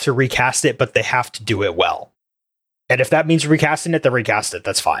they have to recast it, but they have to do it well. And if that means recasting it, then recast it.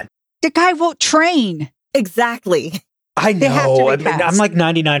 That's fine. The guy won't train. Exactly. I know. I mean, I'm like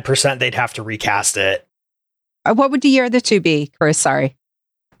 99% they'd have to recast it. What would the year of the 2 be, Chris? Sorry.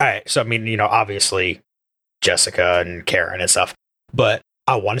 All right. So, I mean, obviously Jessica and Karen and stuff. But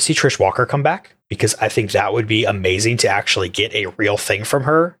I want to see Trish Walker come back because I think that would be amazing to actually get a real thing from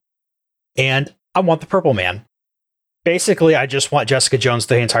her. And I want the Purple Man. Basically, I just want Jessica Jones,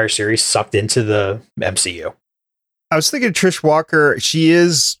 the entire series, sucked into the MCU. I was thinking Trish Walker, she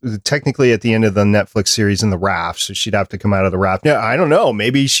is technically at the end of the Netflix series in the raft, so she'd have to come out of the raft. Yeah, I don't know.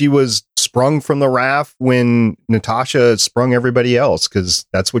 Maybe she was sprung from the raft when Natasha sprung everybody else, because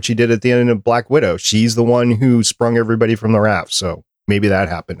that's what she did at the end of Black Widow. She's the one who sprung everybody from the raft, so maybe that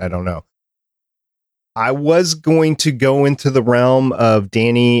happened. I don't know. I was going to go into the realm of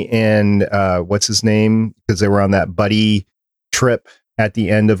Danny and what's his name, because they were on that buddy trip at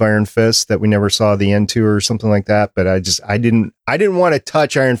the end of Iron Fist that we never saw the end to or something like that. But I didn't want to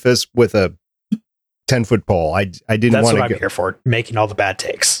touch Iron Fist with a 10-foot pole. I didn't want to. That's what I'm here for, making all the bad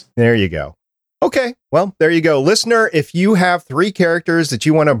takes. There you go. Okay, well, there you go. Listener, if you have 3 characters that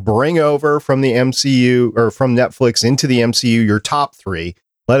you want to bring over from the MCU or from Netflix into the MCU, your top 3,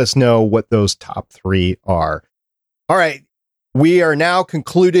 let us know what those top 3 are. All right, we are now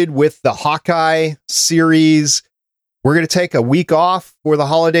concluded with the Hawkeye series. We're going to take a week off for the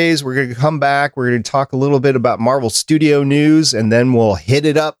holidays. We're going to come back. We're going to talk a little bit about Marvel Studio news, and then we'll hit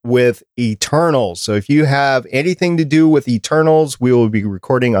it up with Eternals. So if you have anything to do with Eternals, we will be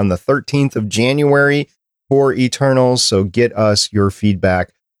recording on the 13th of January for Eternals. So get us your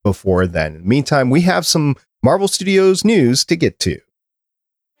feedback before then. In the meantime, we have some Marvel Studios news to get to.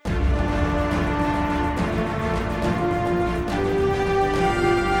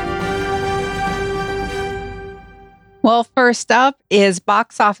 Well, first up is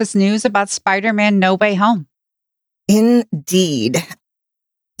box office news about Spider-Man No Way Home. Indeed.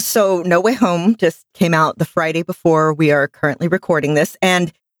 So No Way Home just came out the Friday before we are currently recording this,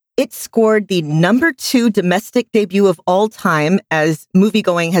 and it scored the #2 domestic debut of all time as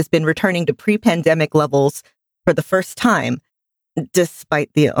moviegoing has been returning to pre-pandemic levels for the first time,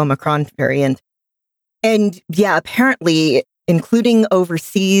 despite the Omicron variant. And yeah, apparently, including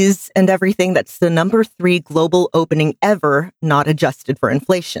overseas and everything, that's the #3 global opening ever, not adjusted for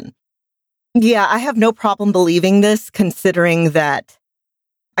inflation. Yeah, I have no problem believing this, considering that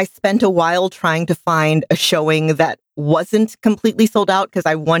I spent a while trying to find a showing that wasn't completely sold out because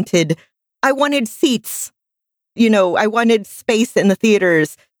I wanted seats. I wanted space in the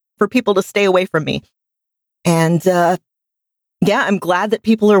theaters for people to stay away from me. And yeah, I'm glad that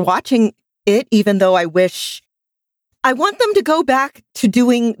people are watching it, even though I want them to go back to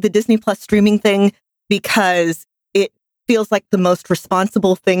doing the Disney Plus streaming thing because it feels like the most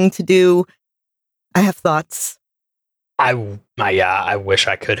responsible thing to do. I have thoughts. I wish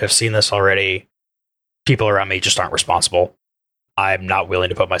I could have seen this already. People around me just aren't responsible. I'm not willing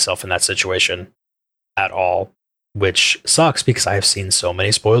to put myself in that situation at all, which sucks because I have seen so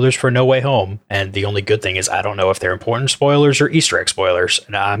many spoilers for No Way Home, and the only good thing is I don't know if they're important spoilers or Easter egg spoilers,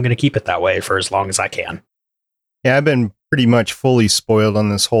 and I'm going to keep it that way for as long as I can. Yeah, I've been pretty much fully spoiled on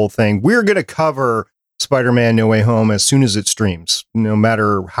this whole thing. We're going to cover Spider-Man No Way Home as soon as it streams. No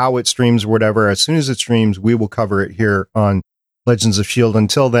matter how it streams or whatever, as soon as it streams, we will cover it here on Legends of S.H.I.E.L.D.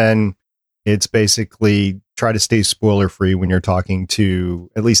 Until then, it's basically try to stay spoiler-free when you're talking to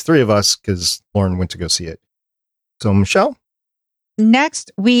at least 3 of us, because Lauren went to go see it. So, Michelle?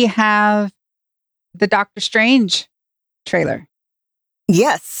 Next, we have the Doctor Strange trailer.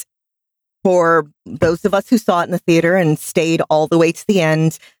 Yes. For those of us who saw it in the theater and stayed all the way to the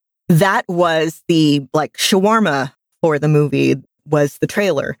end, that was the shawarma for the movie, was the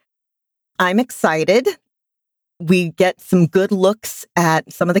trailer. I'm excited. We get some good looks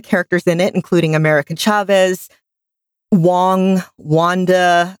at some of the characters in it, including America Chavez, Wong,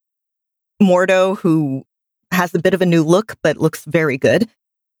 Wanda, Mordo, who has a bit of a new look, but looks very good.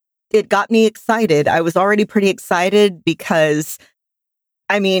 It got me excited. I was already pretty excited because,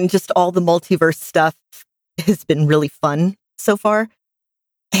 just all the multiverse stuff has been really fun so far.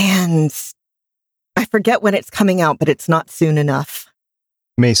 And I forget when it's coming out, but it's not soon enough.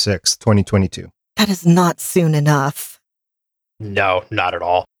 May 6th, 2022. That is not soon enough. No, not at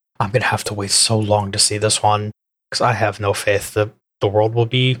all. I'm going to have to wait so long to see this one because I have no faith that the world will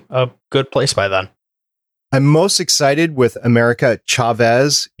be a good place by then. I'm most excited with America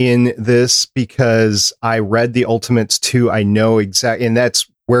Chavez in this because I read the Ultimates 2. I know exactly, and that's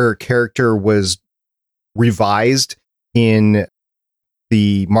where her character was revised in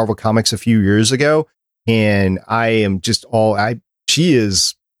the Marvel Comics a few years ago. And I am just she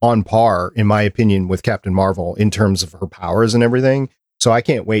is on par, in my opinion, with Captain Marvel in terms of her powers and everything. So I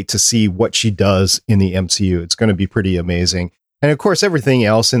can't wait to see what she does in the MCU. It's going to be pretty amazing. And of course, everything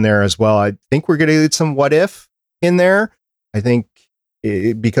else in there as well. I think we're going to get some what if in there. I think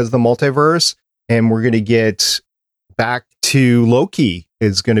because of the multiverse, and we're going to get back to Loki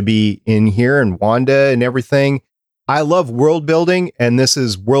is going to be in here, and Wanda and everything. I love world building, and this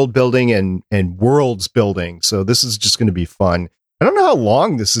is world building and worlds building. So this is just going to be fun. I don't know how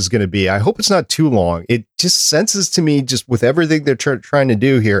long this is going to be. I hope it's not too long. It just senses to me, just with everything they're trying to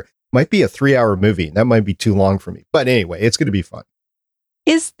do here, might be a 3-hour movie. That might be too long for me. But anyway, it's going to be fun.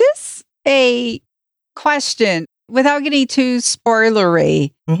 Is this a question, without getting too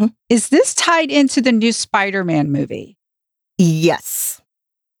spoilery, is this tied into the new Spider-Man movie? Yes.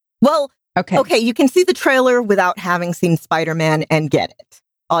 Well, okay, you can see the trailer without having seen Spider-Man and get it.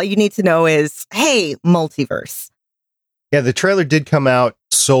 All you need to know is, hey, multiverse. Yeah, the trailer did come out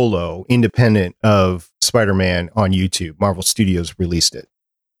solo, independent of Spider-Man on YouTube. Marvel Studios released it.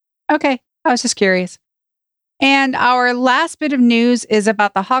 Okay, I was just curious. And our last bit of news is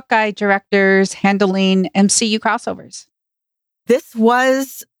about the Hawkeye directors handling MCU crossovers. This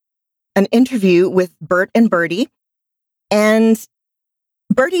was an interview with Bert and Birdie. And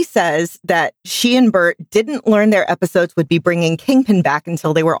Birdie says that she and Bert didn't learn their episodes would be bringing Kingpin back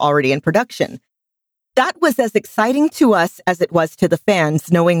until they were already in production. That was as exciting to us as it was to the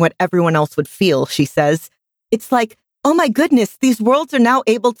fans, knowing what everyone else would feel, she says. It's like, oh my goodness, these worlds are now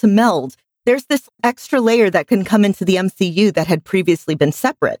able to meld. There's this extra layer that can come into the MCU that had previously been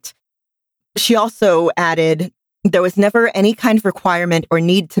separate. She also added, there was never any kind of requirement or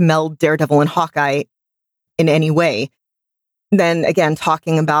need to meld Daredevil and Hawkeye in any way. Then again,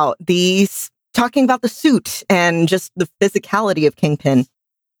 talking about the suit and just the physicality of Kingpin.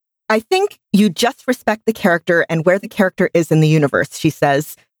 I think you just respect the character and where the character is in the universe, she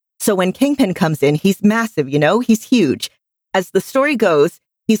says. So when Kingpin comes in, he's massive, he's huge. As the story goes,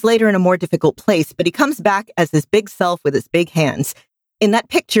 he's later in a more difficult place, but he comes back as his big self with his big hands. In that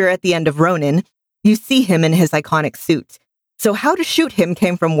picture at the end of Ronin, you see him in his iconic suit. So how to shoot him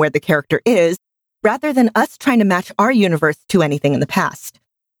came from where the character is, rather than us trying to match our universe to anything in the past.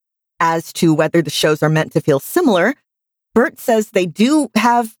 As to whether the shows are meant to feel similar, Bert says they do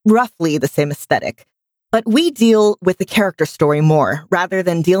have roughly the same aesthetic, but we deal with the character story more. Rather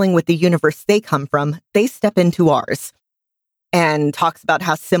than dealing with the universe they come from, they step into ours. And talks about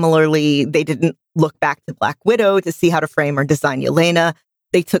how similarly they didn't look back to Black Widow to see how to frame or design Yelena.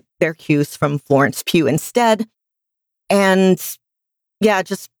 They took their cues from Florence Pugh instead. And yeah,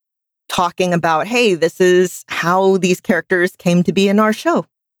 just talking about, hey, this is how these characters came to be in our show.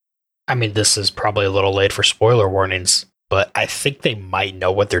 I mean, this is probably a little late for spoiler warnings, but I think they might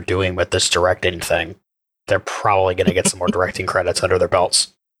know what they're doing with this directing thing. They're probably going to get some more directing credits under their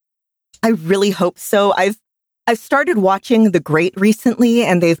belts. I really hope so. I've started watching The Great recently,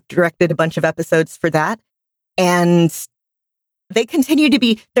 and they've directed a bunch of episodes for that. And they continue to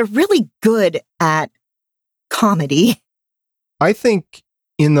be, they're really good at comedy. I think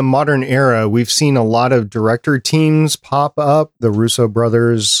in the modern era, we've seen a lot of director teams pop up, the Russo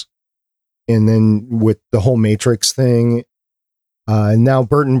brothers, and then with the whole Matrix thing. And now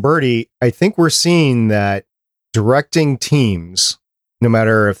Bert and Bertie, I think we're seeing that directing teams, no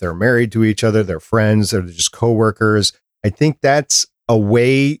matter if they're married to each other, they're friends, or they're just coworkers, I think that's a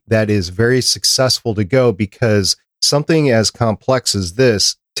way that is very successful to go, because something as complex as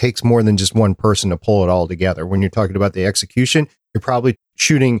this takes more than just one person to pull it all together. When you're talking about the execution, you're probably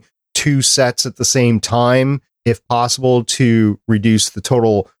shooting 2 sets at the same time, if possible, to reduce the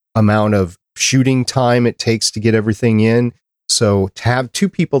total amount of shooting time it takes to get everything in. So to have 2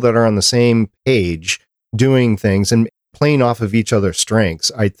 people that are on the same page doing things and playing off of each other's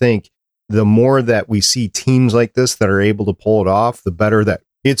strengths, I think the more that we see teams like this that are able to pull it off, the better that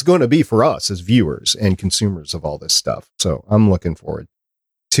it's going to be for us as viewers and consumers of all this stuff. So I'm looking forward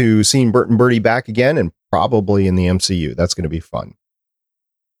to seeing Bert and Bertie back again, and probably in the MCU. That's going to be fun.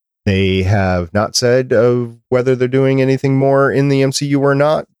 They have not said whether they're doing anything more in the MCU or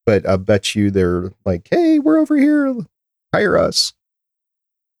not, but I bet you they're like, hey, we're over here. Hire us.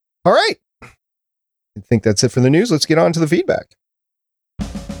 All right. I think that's it for the news. Let's get on to the feedback.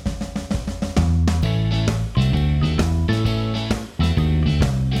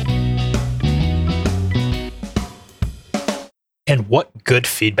 And what good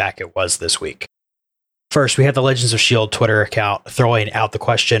feedback it was this week. First, we had the Legends of S.H.I.E.L.D. Twitter account throwing out the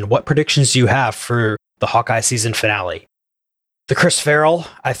question, what predictions do you have for the Hawkeye season finale? The Chris Farrell,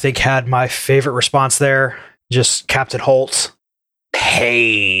 I think, had my favorite response there. Just Captain Holt,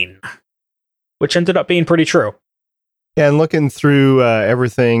 pain, which ended up being pretty true. Yeah, and looking through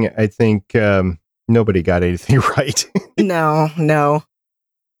everything, I think nobody got anything right. No.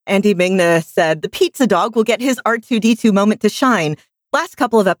 Andy Migna said, the pizza dog will get his R2-D2 moment to shine. Last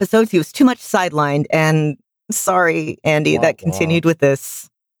couple of episodes, he was too much sidelined, and sorry, Andy, that continued with this.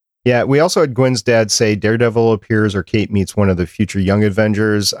 Yeah, we also had Gwen's dad say Daredevil appears or Kate meets one of the future Young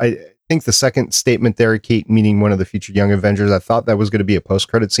Avengers. I think the second statement there, Kate meeting one of the future Young Avengers, I thought that was going to be a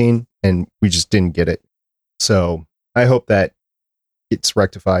post-credit scene, and we just didn't get it. So I hope that it's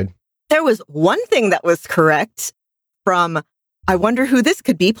rectified. There was one thing that was correct from, I wonder who this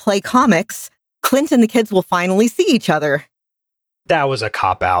could be, Play Comics. Clint and the kids will finally see each other. That was a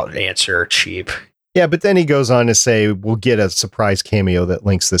cop-out answer, cheap. Yeah, but then he goes on to say, we'll get a surprise cameo that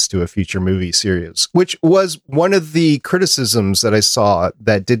links this to a future movie series, which was one of the criticisms that I saw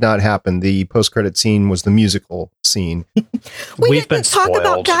that did not happen. The post-credit scene was the musical scene. We've been talk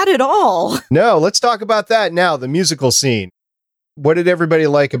about that at all. No, let's talk about that now, the musical scene. What did everybody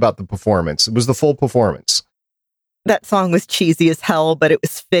like about the performance? It was the full performance. That song was cheesy as hell, but it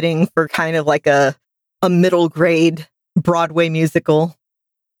was fitting for kind of like a middle grade Broadway musical.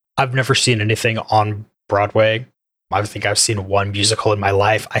 I've never seen anything on Broadway. I think I've seen one musical in my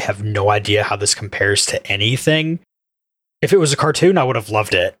life. I have no idea how this compares to anything. If it was a cartoon, I would have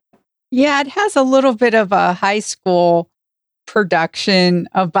loved it. Yeah, it has a little bit of a high school production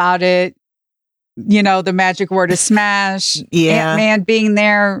about it. You know, the magic word is smash. Yeah. Ant-Man being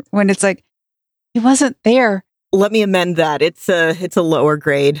there when it's like, he wasn't there. Let me amend that. It's a lower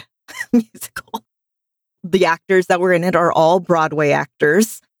grade musical. The actors that were in it are all Broadway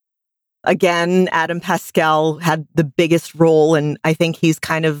actors. Again, Adam Pascal had the biggest role, and I think he's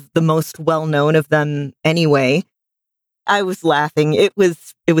kind of the most well-known of them anyway. I was laughing. It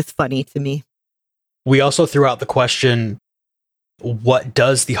was funny to me. We also threw out the question, what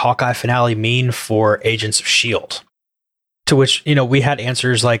does the Hawkeye finale mean for Agents of S.H.I.E.L.D.? To which, we had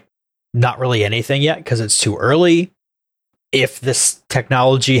answers like not really anything yet because it's too early. If this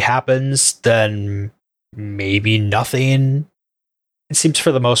technology happens, then maybe nothing. It seems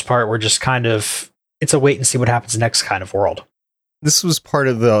for the most part, we're just kind of, it's a wait and see what happens next kind of world. This was part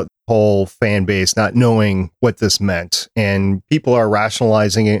of the whole fan base not knowing what this meant. And people are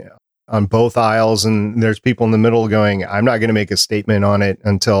rationalizing it on both aisles. And there's people in the middle going, I'm not going to make a statement on it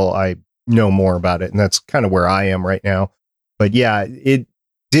until I know more about it. And that's kind of where I am right now. But yeah, it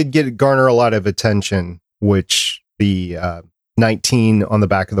did garner a lot of attention, which the 19 on the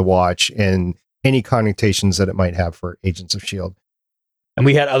back of the watch and any connotations that it might have for Agents of S.H.I.E.L.D. And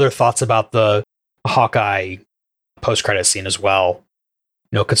we had other thoughts about the Hawkeye post-credit scene as well.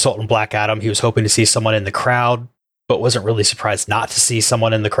 You know, Consultant Black Adam, he was hoping to see someone in the crowd, but wasn't really surprised not to see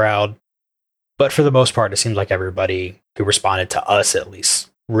someone in the crowd. But for the most part, it seems like everybody who responded to us, at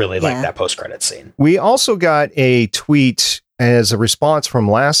least, really liked that post-credit scene. We also got a tweet as a response from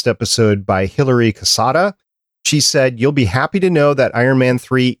last episode by Hillary Casada. She said, you'll be happy to know that Iron Man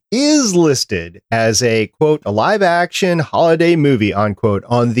 3 is listed as a, quote, a live-action holiday movie, unquote,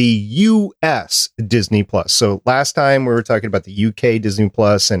 on the U.S. Disney+. So last time we were talking about the UK Disney+,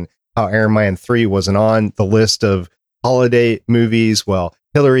 and how Iron Man 3 wasn't on the list of holiday movies. Well,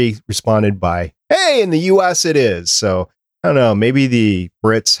 Hillary responded by, hey, in the U.S. it is. So, I don't know, maybe the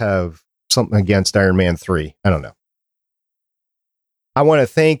Brits have something against Iron Man 3. I don't know. I want to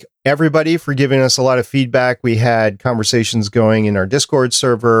thank everybody for giving us a lot of feedback. We had conversations going in our Discord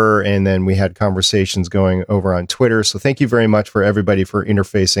server, and then we had conversations going over on Twitter. So thank you very much for everybody for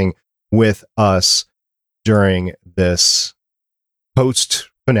interfacing with us during this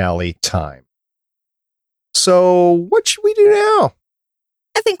post-finale time. So what should we do now?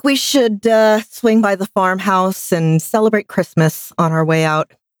 I think we should swing by the farmhouse and celebrate Christmas on our way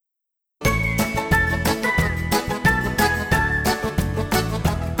out.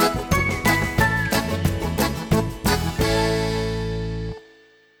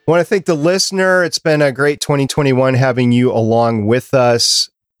 I want to thank the listener. It's been a great 2021 having you along with us.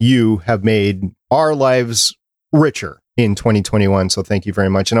 You have made our lives richer in 2021, so thank you very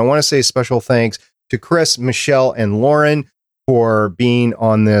much. And I want to say special thanks to Chris, Michelle, and Lauren for being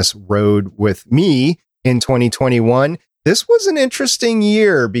on this road with me in 2021. This was an interesting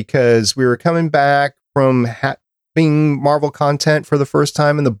year because we were coming back from having Marvel content for the first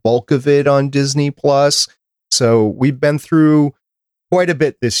time and the bulk of it on Disney+. So we've been through quite a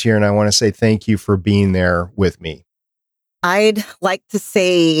bit this year, and I want to say thank you for being there with me. I'd like to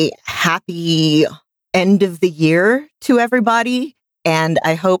say happy end of the year to everybody, and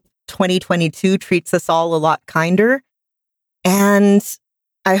I hope 2022 treats us all a lot kinder. And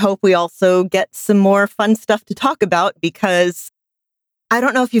I hope we also get some more fun stuff to talk about, because I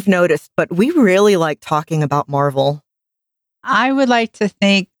don't know if you've noticed, but we really like talking about Marvel. I would like to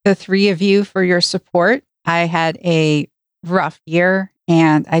thank the three of you for your support. I had a rough year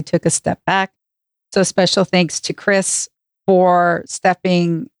and I took a step back. So special thanks to Chris for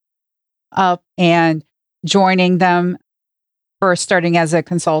stepping up and joining them, for starting as a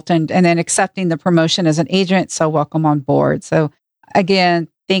consultant and then accepting the promotion as an agent. So welcome on board. So again,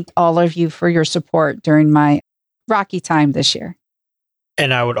 thank all of you for your support during my rocky time this year.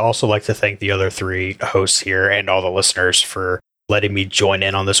 And I would also like to thank the other three hosts here and all the listeners for letting me join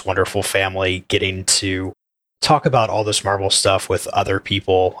in on this wonderful family, getting to talk about all this Marvel stuff with other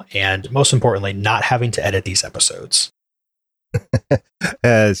people, and most importantly, not having to edit these episodes.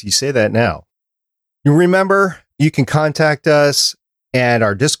 As you say that now, you remember, you can contact us at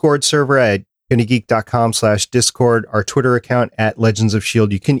our Discord server at gonnageek.com/Discord, our Twitter account at Legends of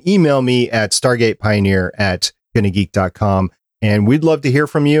S.H.I.E.L.D. You can email me at stargatepioneer@gonnageek.com, and we'd love to hear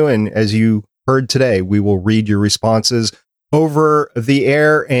from you. And as you heard today, we will read your responses over the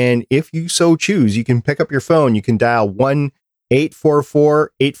air. And if you so choose, you can pick up your phone. You can dial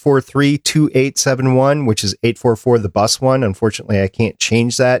 1-844-843-2871, which is 844 the bus one. Unfortunately, I can't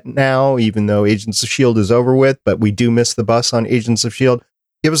change that now, even though Agents of S.H.I.E.L.D. is over with, but we do miss the bus on Agents of S.H.I.E.L.D.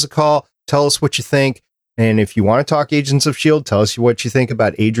 Give us a call. Tell us what you think. And if you want to talk Agents of S.H.I.E.L.D., tell us what you think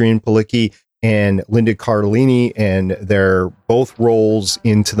about Adrian Palicki and Linda Cardellini and their both roles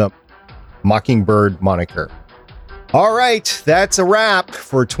into the Mockingbird moniker. All right, that's a wrap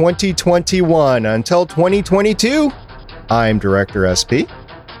for 2021. Until 2022, I'm Director SP.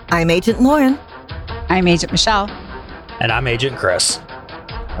 I'm Agent Lauren. I'm Agent Michelle. And I'm Agent Chris.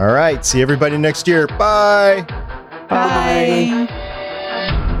 All right, see everybody next year. Bye. Bye.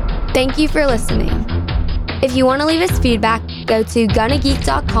 Thank you for listening. If you want to leave us feedback, go to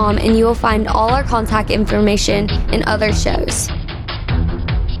gonnageek.com and you will find all our contact information and other shows.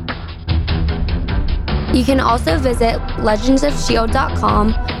 You can also visit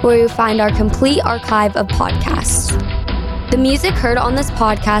legendsofshield.com, where you'll find our complete archive of podcasts. The music heard on this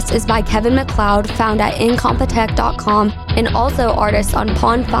podcast is by Kevin MacLeod, found at incompetech.com, and also artists on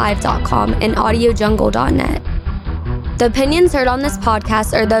pond5.com and audiojungle.net. The opinions heard on this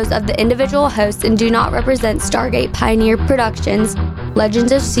podcast are those of the individual hosts and do not represent Stargate Pioneer Productions,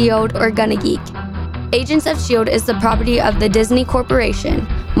 Legends of S.H.I.E.L.D., or Gonna Geek. Agents of S.H.I.E.L.D. is the property of the Disney Corporation,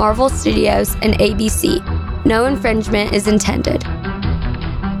 Marvel Studios, and ABC. No infringement is intended.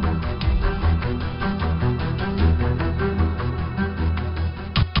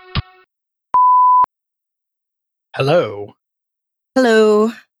 Hello.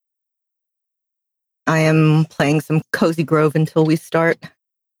 Hello. I am playing some Cozy Grove until we start.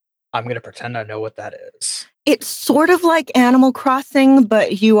 I'm going to pretend I know what that is. It's sort of like Animal Crossing,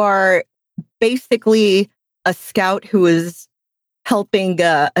 but you are basically a scout who is helping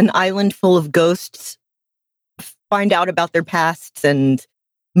an island full of ghosts find out about their pasts and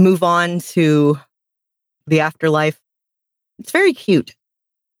move on to the afterlife. It's very cute.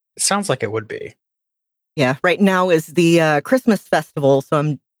 It sounds like it would be. Yeah, right now is the Christmas festival, so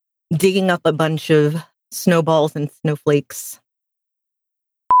I'm digging up a bunch of snowballs and snowflakes.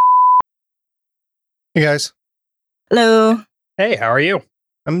 Hey, guys. Hello. Hey, how are you?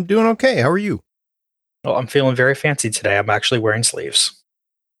 I'm doing okay. How are you? Well, I'm feeling very fancy today. I'm actually wearing sleeves.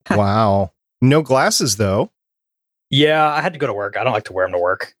 Wow. No glasses, though. Yeah, I had to go to work. I don't like to wear them to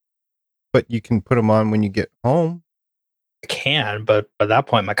work. But you can put them on when you get home. I can, but by that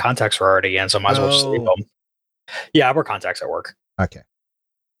point, my contacts are already in, so I might as well just leave them. Yeah, I wear contacts at work. Okay.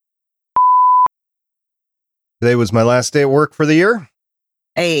 Today was my last day at work for the year.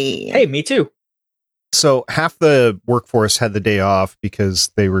 Hey, me too. So half the workforce had the day off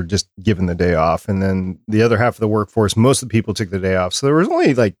because they were just given the day off. And then the other half of the workforce, most of the people took the day off. So there was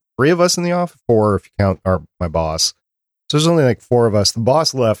only like 3 of us in the office, 4 if you count my boss. So there's only like 4 of us. The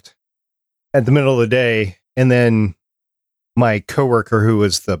boss left at the middle of the day. And then my coworker, who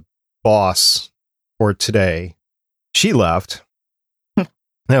was the boss for today, she left. And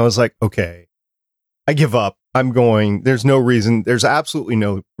I was like, okay, I give up. I'm going. There's no reason. There's absolutely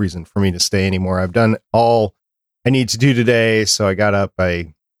no reason for me to stay anymore. I've done all I need to do today. So I got up,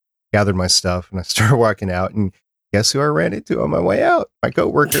 I gathered my stuff, and I started walking out. And guess who I ran into on my way out? My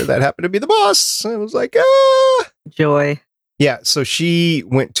coworker that happened to be the boss. I was like, Joy. Yeah. So she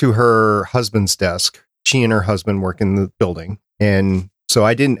went to her husband's desk. She and her husband work in the building. And so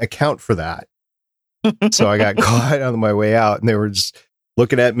I didn't account for that. So I got caught on my way out, and they were just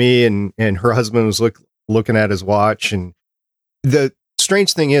looking at me, and her husband was looking at his watch. And the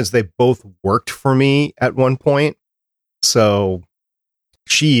strange thing is they both worked for me at one point. So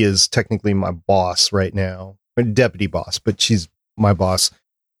she is technically my boss right now, a deputy boss, but she's my boss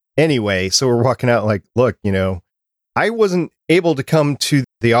anyway. So we're walking out like, look, I wasn't able to come to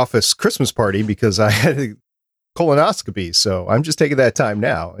the office Christmas party because I had a colonoscopy. So I'm just taking that time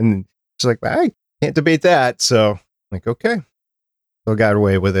now. And she's like, I can't debate that. So I'm like, okay. So I got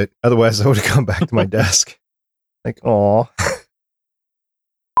away with it. Otherwise, I would have come back to my desk. Like, aw.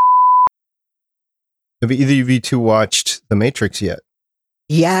 Have either of you two watched The Matrix yet?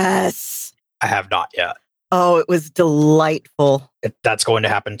 Yes. I have not yet. Oh, it was delightful. That's going to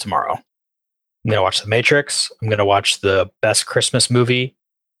happen tomorrow. I'm going to watch The Matrix. I'm going to watch the best Christmas movie,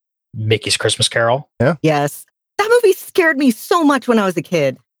 Mickey's Christmas Carol. Yeah. Yes. That movie scared me so much when I was a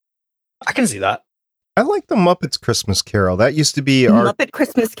kid. I can see that. I like the Muppets Christmas Carol. That used to be Muppet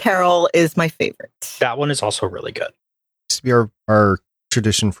Christmas Carol is my favorite. That one is also really good. Used to be our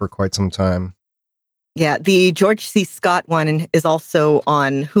tradition for quite some time. Yeah, the George C. Scott one is also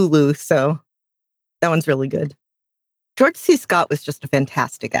on Hulu, so that one's really good. George C. Scott was just a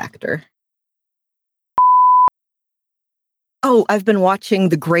fantastic actor. Oh, I've been watching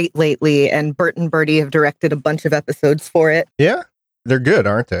The Great lately, and Bert and Bertie have directed a bunch of episodes for it. Yeah, they're good,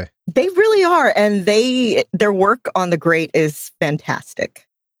 aren't they? They really are, and their work on The Great is fantastic.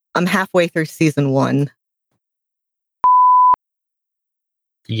 I'm halfway through season 1.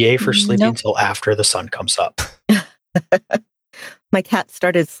 Yay for sleeping until after the sun comes up. My cat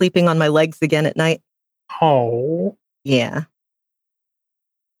started sleeping on my legs again at night. Oh. Yeah.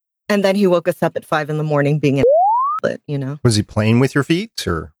 And then he woke us up at 5 a.m. being an Was he playing with your feet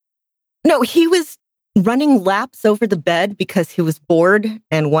or? No, he was running laps over the bed because he was bored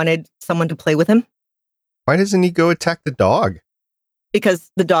and wanted someone to play with him. Why doesn't he go attack the dog?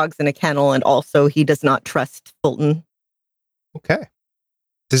 Because the dog's in a kennel, and also he does not trust Fulton. Okay.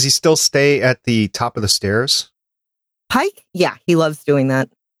 Does he still stay at the top of the stairs? Pike? Yeah, he loves doing that.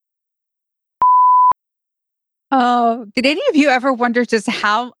 Oh, did any of you ever wonder just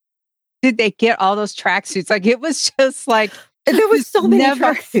how did they get all those tracksuits? Like, it was just like... There was so many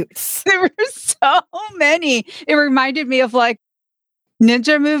tracksuits. There were so many. It reminded me of like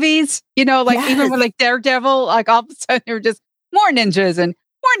ninja movies, like even with like Daredevil, like all of a sudden there were just more ninjas.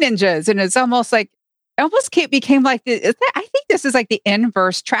 And it's almost like, became like, I think this is like the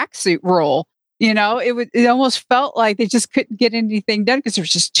inverse tracksuit rule. It almost felt like they just couldn't get anything done because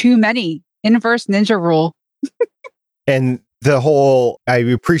there's just too many. Inverse ninja rule. And I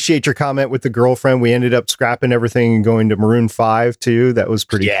appreciate your comment with the girlfriend. We ended up scrapping everything and going to Maroon 5 too. That was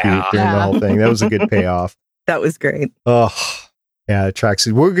pretty cute during the whole thing. That was a good payoff. That was great. Oh, yeah,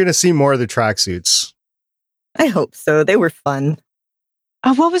 tracksuits. We're going to see more of the tracksuits. I hope so. They were fun.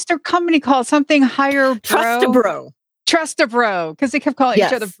 What was their company called? Something higher bro? Trust a bro. Because they kept calling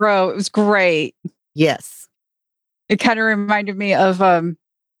each other bro. It was great. Yes. It kind of reminded me of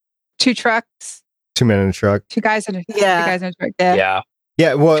Two Trucks. 2 Men in a Truck. Two guys in a truck. Yeah.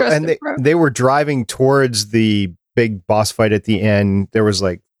 Yeah. Well, Trust and they were driving towards the big boss fight at the end. There was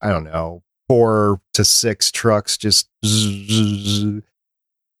like, I don't know, 4 to 6 trucks. Just you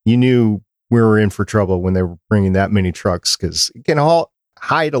knew we were in for trouble when they were bringing that many trucks because it can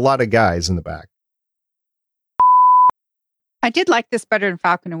hide a lot of guys in the back. I did like this better than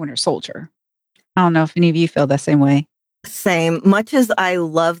Falcon and Winter Soldier. I don't know if any of you feel the same way. Same. Much as I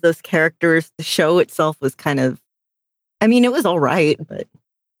love those characters, the show itself was kind of, it was all right, but.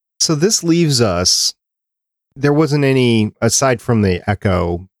 So this leaves us, there wasn't any, aside from the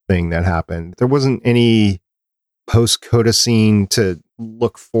Echo thing that happened, there wasn't any post-coda scene to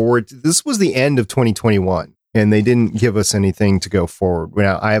look forward to. This was the end of 2021, and they didn't give us anything to go forward.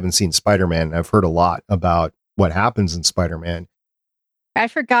 Now, I haven't seen Spider-Man. I've heard a lot about what happens in Spider-Man. I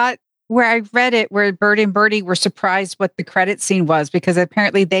forgot where I read it, where Bird and Birdie were surprised what the credit scene was, because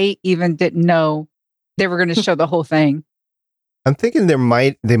apparently they even didn't know they were going to show the whole thing. I'm thinking they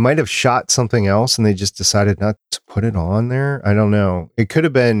might have shot something else and they just decided not to put it on there. I don't know. It could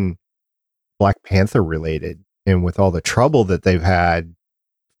have been Black Panther related, and with all the trouble that they've had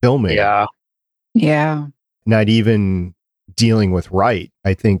filming. Yeah. Not even dealing with Wright.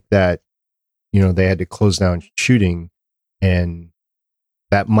 I think that, they had to close down shooting, and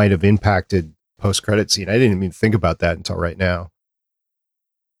that might have impacted post-credit scene. I didn't even think about that until right now.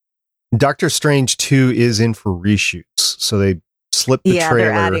 Doctor Strange 2 is in for reshoots, so they slipped the trailer.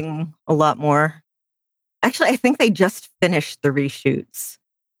 They're adding a lot more. Actually, I think they just finished the reshoots.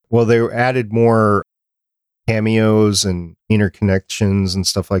 Well, they added more cameos and interconnections and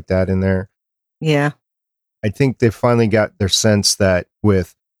stuff like that in there. Yeah. I think they finally got their sense that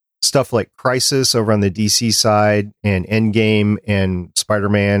with stuff like Crisis over on the DC side and Endgame and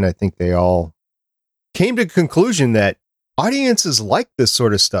Spider-Man, I think they all came to the conclusion that audiences like this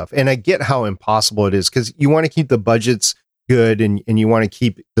sort of stuff. And I get how impossible it is, because you want to keep the budgets good and you want to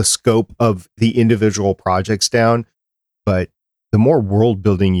keep the scope of the individual projects down. But the more world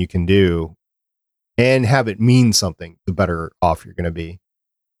building you can do and have it mean something, the better off you're going to be.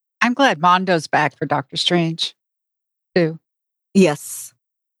 I'm glad Mondo's back for Doctor Strange, too. Yes.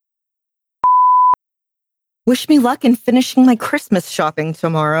 Wish me luck in finishing my Christmas shopping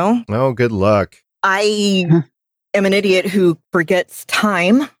tomorrow. Oh, good luck. I am an idiot who forgets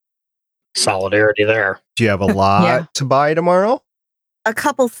time. Solidarity there. Do you have a lot to buy tomorrow? A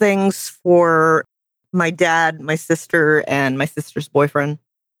couple things for my dad, my sister, and my sister's boyfriend.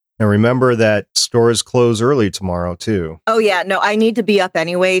 And remember that stores close early tomorrow, too. Oh, yeah. No, I need to be up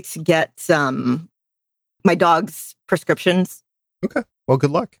anyway to get my dog's prescriptions. Okay. Well,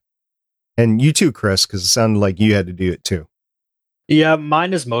 good luck. And you too, Chris, because it sounded like you had to do it too. Yeah,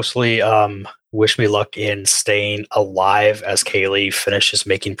 mine is mostly wish me luck in staying alive as Kaylee finishes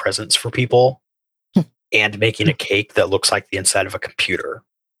making presents for people and making a cake that looks like the inside of a computer.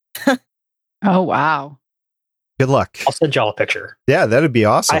 Oh, wow. Good luck. I'll send y'all a picture. Yeah, that'd be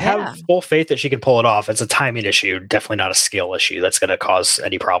awesome. I have full faith that she can pull it off. It's a timing issue, definitely not a skill issue that's going to cause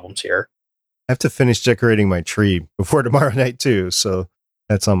any problems here. I have to finish decorating my tree before tomorrow night too, so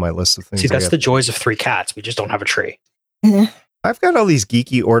that's on my list of things. See, that's the joys of 3 cats. We just don't have a tree. I've got all these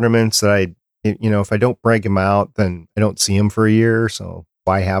geeky ornaments that if I don't break them out, then I don't see them for a year. So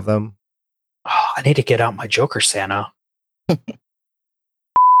why have them? Oh, I need to get out my Joker Santa.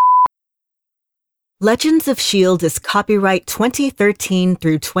 Legends of S.H.I.E.L.D. is copyright 2013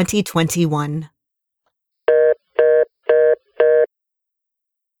 through 2021.